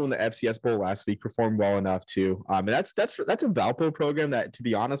also in the FCS Bowl last week, performed well enough too. And that's a Valpo program that, to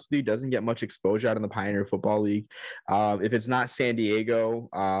be honest with you, doesn't get much exposure out in the Pioneer Football League. If it's not San Diego,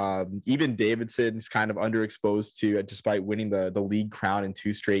 even Davidson is kind of underexposed to, despite winning the league crown in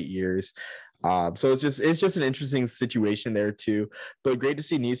 2 straight years. So it's just an interesting situation there too. But great to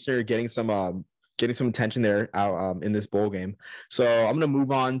see Neisner getting some attention there out in this bowl game. So I'm gonna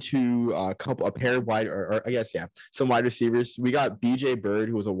move on to a pair of or I guess some wide receivers. We got BJ Bird,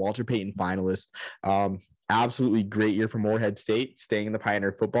 who was a Walter Payton finalist. Absolutely great year for Morehead State, staying in the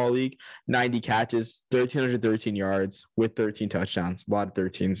Pioneer Football League. 90 catches, 1,313 yards with 13 touchdowns. A lot of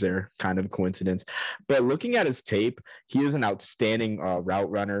 13s there, kind of a coincidence. But looking at his tape, he is an outstanding route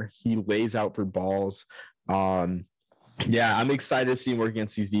runner. He lays out for balls. Yeah, I'm excited to see him work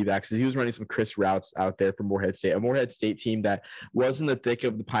against these D-backs. He was running some crisp routes out there for Morehead State, a Morehead State team that was in the thick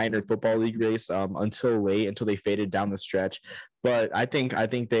of the Pioneer Football League race until they faded down the stretch. But I think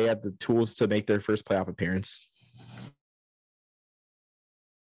they have the tools to make their first playoff appearance.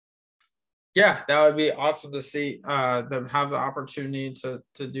 Yeah, that would be awesome to see them have the opportunity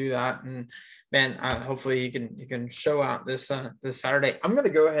to do that. And man, hopefully you can show out this Saturday. I'm gonna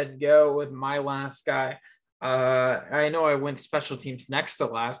go ahead and go with my last guy. I know I went special teams next to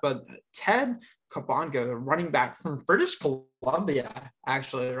last, but Ted Kabongo, the running back from British Columbia,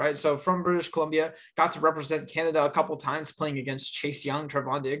 actually, right? So from British Columbia, got to represent Canada a couple times playing against Chase Young,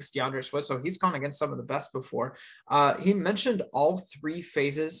 Trevon Diggs, DeAndre Swift. So he's gone against some of the best before. He mentioned all 3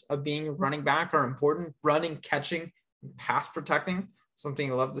 phases of being running back are important: running, catching, pass protecting. Something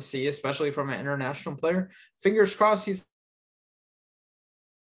you love to see, especially from an international player. Fingers crossed he's.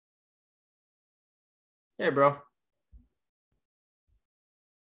 Hey, bro.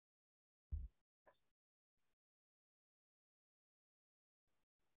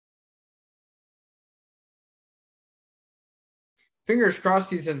 Fingers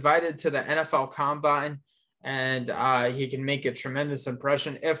crossed he's invited to the NFL Combine and he can make a tremendous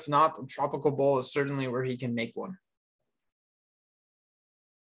impression. If not, the Tropical Bowl is certainly where he can make one.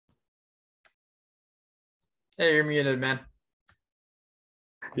 Hey, you're muted, man.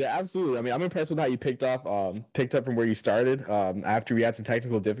 Yeah, absolutely. I mean, I'm impressed with how you picked up from where you started. After we had some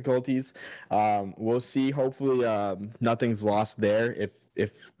technical difficulties, we'll see. Hopefully, nothing's lost there.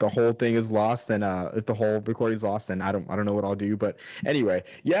 If the whole thing is lost, then if the whole recording is lost, then I don't know what I'll do. But anyway,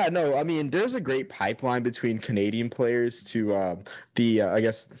 yeah, no, I mean, there's a great pipeline between Canadian players to I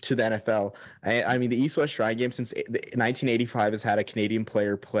guess to the NFL. I mean, the East West Shrine Game since 1985 has had a Canadian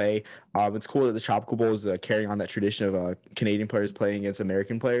player play. It's cool that the Tropical Bowl is carrying on that tradition of Canadian players playing against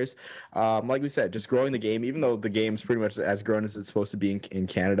American players. Like we said, just growing the game, even though the game's pretty much as grown as it's supposed to be in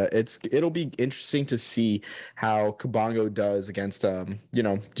Canada. It'll be interesting to see how Kabongo does against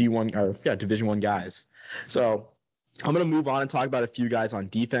D1 or Division I guys. So I'm going to move on and talk about a few guys on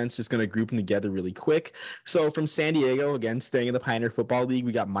defense, just going to group them together really quick. So from San Diego, again, staying in the Pioneer Football League,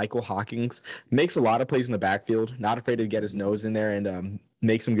 we got Michael Hawkins. Makes a lot of plays in the backfield, not afraid to get his nose in there and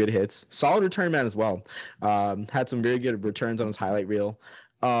make some good hits. Solid return man as well. Had some very good returns on his highlight reel.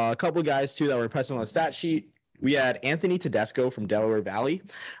 A couple of guys, too, that were impressive on the stat sheet. We had Anthony Tedesco from Delaware Valley,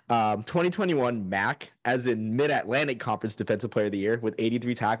 2021 MAC, as in Mid-Atlantic Conference Defensive Player of the Year with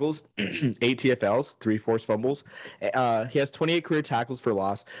 83 tackles, 8 TFLs, 3 forced fumbles. He has 28 career tackles for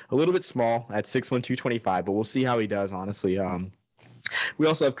loss, a little bit small at 6'1", 225, but we'll see how he does, honestly. We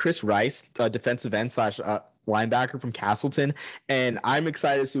also have Chris Rice, defensive end / linebacker from Castleton, and I'm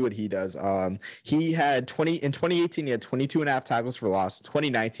excited to see what he does. He had 2018, he had 22 and a half tackles for loss.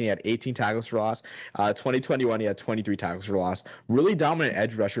 2019, he had 18 tackles for loss. 2021, he had 23 tackles for loss. Really dominant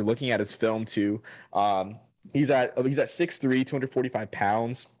edge rusher. Looking at his film too, he's at 6'3", 245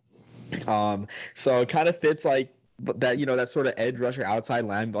 pounds. So it kind of fits like that, that sort of edge rusher outside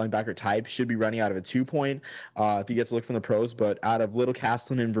linebacker type. Should be running out of a 2-point if he gets a look from the pros, but out of Little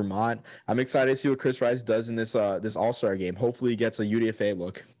Castleton in Vermont. I'm excited to see what Chris Rice does in this All-Star game. Hopefully he gets a UDFA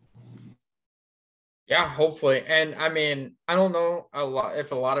look. Yeah, hopefully. And I mean, I don't know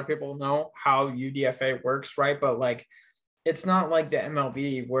if a lot of people know how UDFA works, right? But like, it's not like the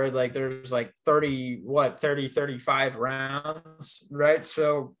MLB where like there's like 35 rounds, right?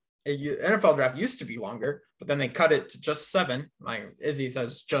 So NFL draft used to be longer, but then they cut it to just 7. Like Izzy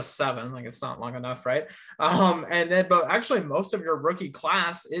says, just 7. Like it's not long enough, right? But actually, most of your rookie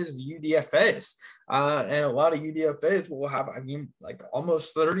class is UDFA's, and a lot of UDFA's will have, like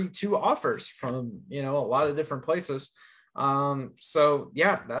almost 32 offers from a lot of different places. So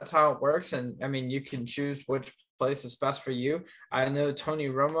yeah, that's how it works, and I mean, you can choose which place is best for you. I know Tony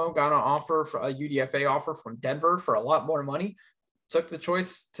Romo got an offer for a UDFA offer from Denver for a lot more money. Took the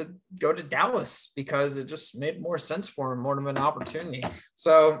choice to go to Dallas because it just made more sense for him, more of an opportunity.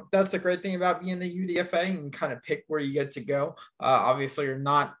 So that's the great thing about being the UDFA and kind of pick where you get to go. Obviously, you're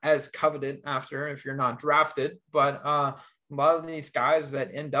not as coveted after if you're not drafted, but a lot of these guys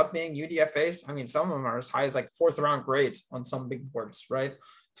that end up being UDFAs, I mean, some of them are as high as like 4th-round grades on some big boards, right?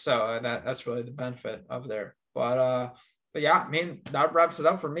 So that's really the benefit of there. But yeah, I mean, that wraps it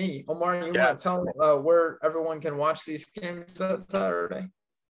up for me. Omar, you want to tell where everyone can watch these games on Saturday?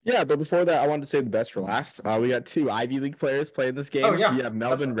 Yeah, but before that, I wanted to say the best for last. We got 2 Ivy League players playing this game. Oh, yeah. We have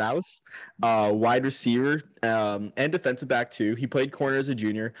Melvin Rouse, wide receiver and defensive back too. He played corner as a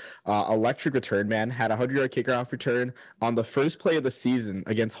junior. Electric return man, had a 100-yard kickoff return on the first play of the season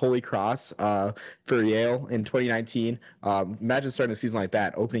against Holy Cross for Yale in 2019. Imagine starting a season like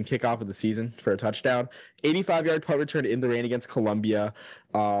that, opening kickoff of the season for a touchdown. 85-yard punt return in the rain against Columbia.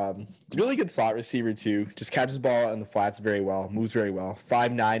 Really good slot receiver too. Just catches the ball in the flats very well, moves very well.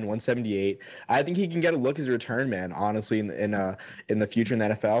 5'9", 178. I think he can get a look as a return man, honestly, in the future in the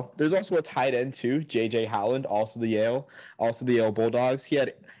NFL. There's also a tight end too, JJ Howland, also the Yale Bulldogs. He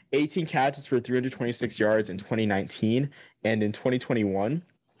had 18 catches for 326 yards in 2019, and in 2021,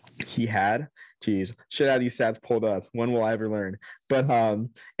 he had. Should have these stats pulled up. When will I ever learn? But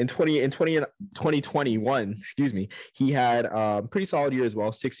in 2021, he had pretty solid year as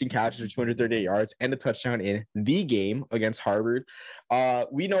well. 16 catches for 238 yards and a touchdown in the game against Harvard.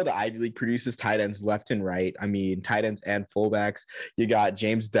 We know the Ivy League produces tight ends left and right. I mean, tight ends and fullbacks. You got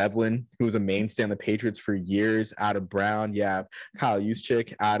James Devlin, who was a mainstay on the Patriots for years, out of Brown. You have Kyle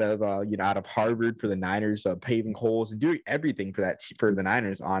Juszczyk out of Harvard for the Niners, paving holes and doing everything for the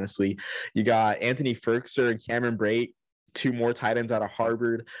Niners. Honestly, you got Anthony Ferkser and Cameron Brate, 2 more tight ends out of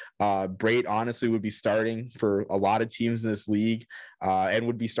Harvard. Brate honestly would be starting for a lot of teams in this league and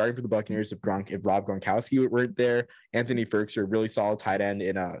would be starting for the Buccaneers if Rob Gronkowski weren't there. Anthony Ferkser, really solid tight end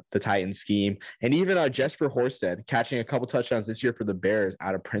in the Titans scheme. And even Jesper Horsted catching a couple touchdowns this year for the Bears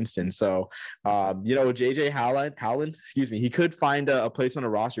out of Princeton. So, JJ Howland, he could find a place on a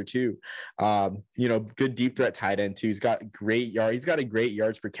roster too. Good deep threat tight end too. He's got a great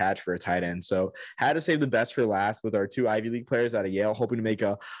yards per catch for a tight end. So had to save the best for last with our 2 Ivy League players out of Yale, hoping to make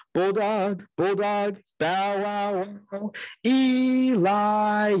a Bulldog, bow wow,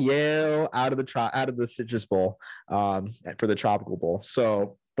 Eli Yale out of the Citrus Bowl for the Tropical Bowl.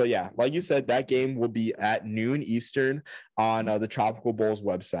 So, but yeah, like you said, that game will be at noon Eastern on the Tropical Bowl's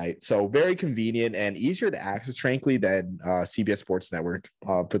website. So very convenient and easier to access, frankly, than CBS Sports Network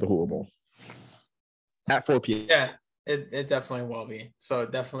for the Hula Bowl at 4 p.m. Yeah. It definitely will be. So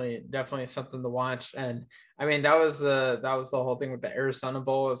definitely something to watch. And I mean, that was the whole thing with the Arizona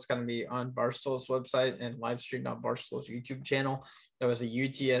Bowl. It's going to be on Barstool's website and live streamed on Barstool's YouTube channel. There was a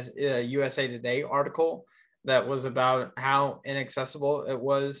USA Today article that was about how inaccessible it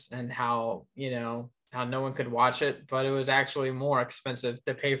was and how no one could watch it, but it was actually more expensive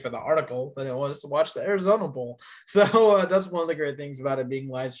to pay for the article than it was to watch the Arizona Bowl. So that's one of the great things about it being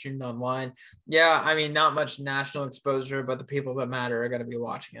live streamed online. Yeah, I mean, not much national exposure, but the people that matter are going to be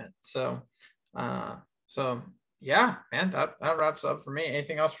watching it. So yeah, man, that wraps up for me.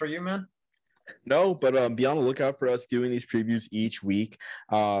 Anything else for you, man? No, but be on the lookout for us doing these previews each week,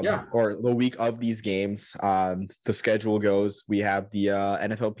 or the week of these games. The schedule goes, we have the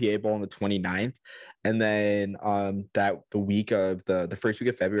NFLPA Bowl on the 29th. And then the week of the first week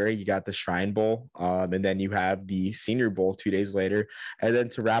of February, you got the Shrine Bowl. And then you have the Senior Bowl 2 days later. And then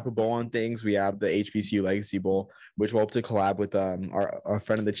to wrap a bow on things, we have the HBCU Legacy Bowl, which we'll hope to collab with our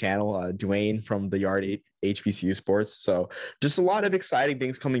friend of the channel, Dwayne from the Yard HBCU Sports. So just a lot of exciting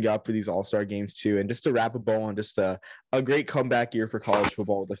things coming up for these All-Star games too. And just to wrap a bow on just a great comeback year for college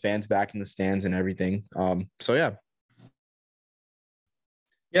football with the fans back in the stands and everything. So yeah.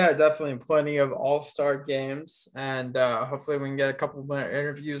 Yeah, definitely plenty of all-star games, and hopefully we can get a couple more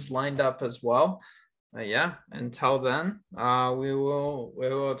interviews lined up as well. Yeah, until then, we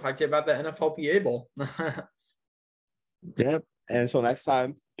will talk to you about the NFLPA Bowl. Yep. And until next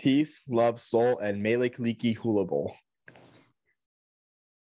time, peace, love, soul, and Mele Kaliki Hula Bowl.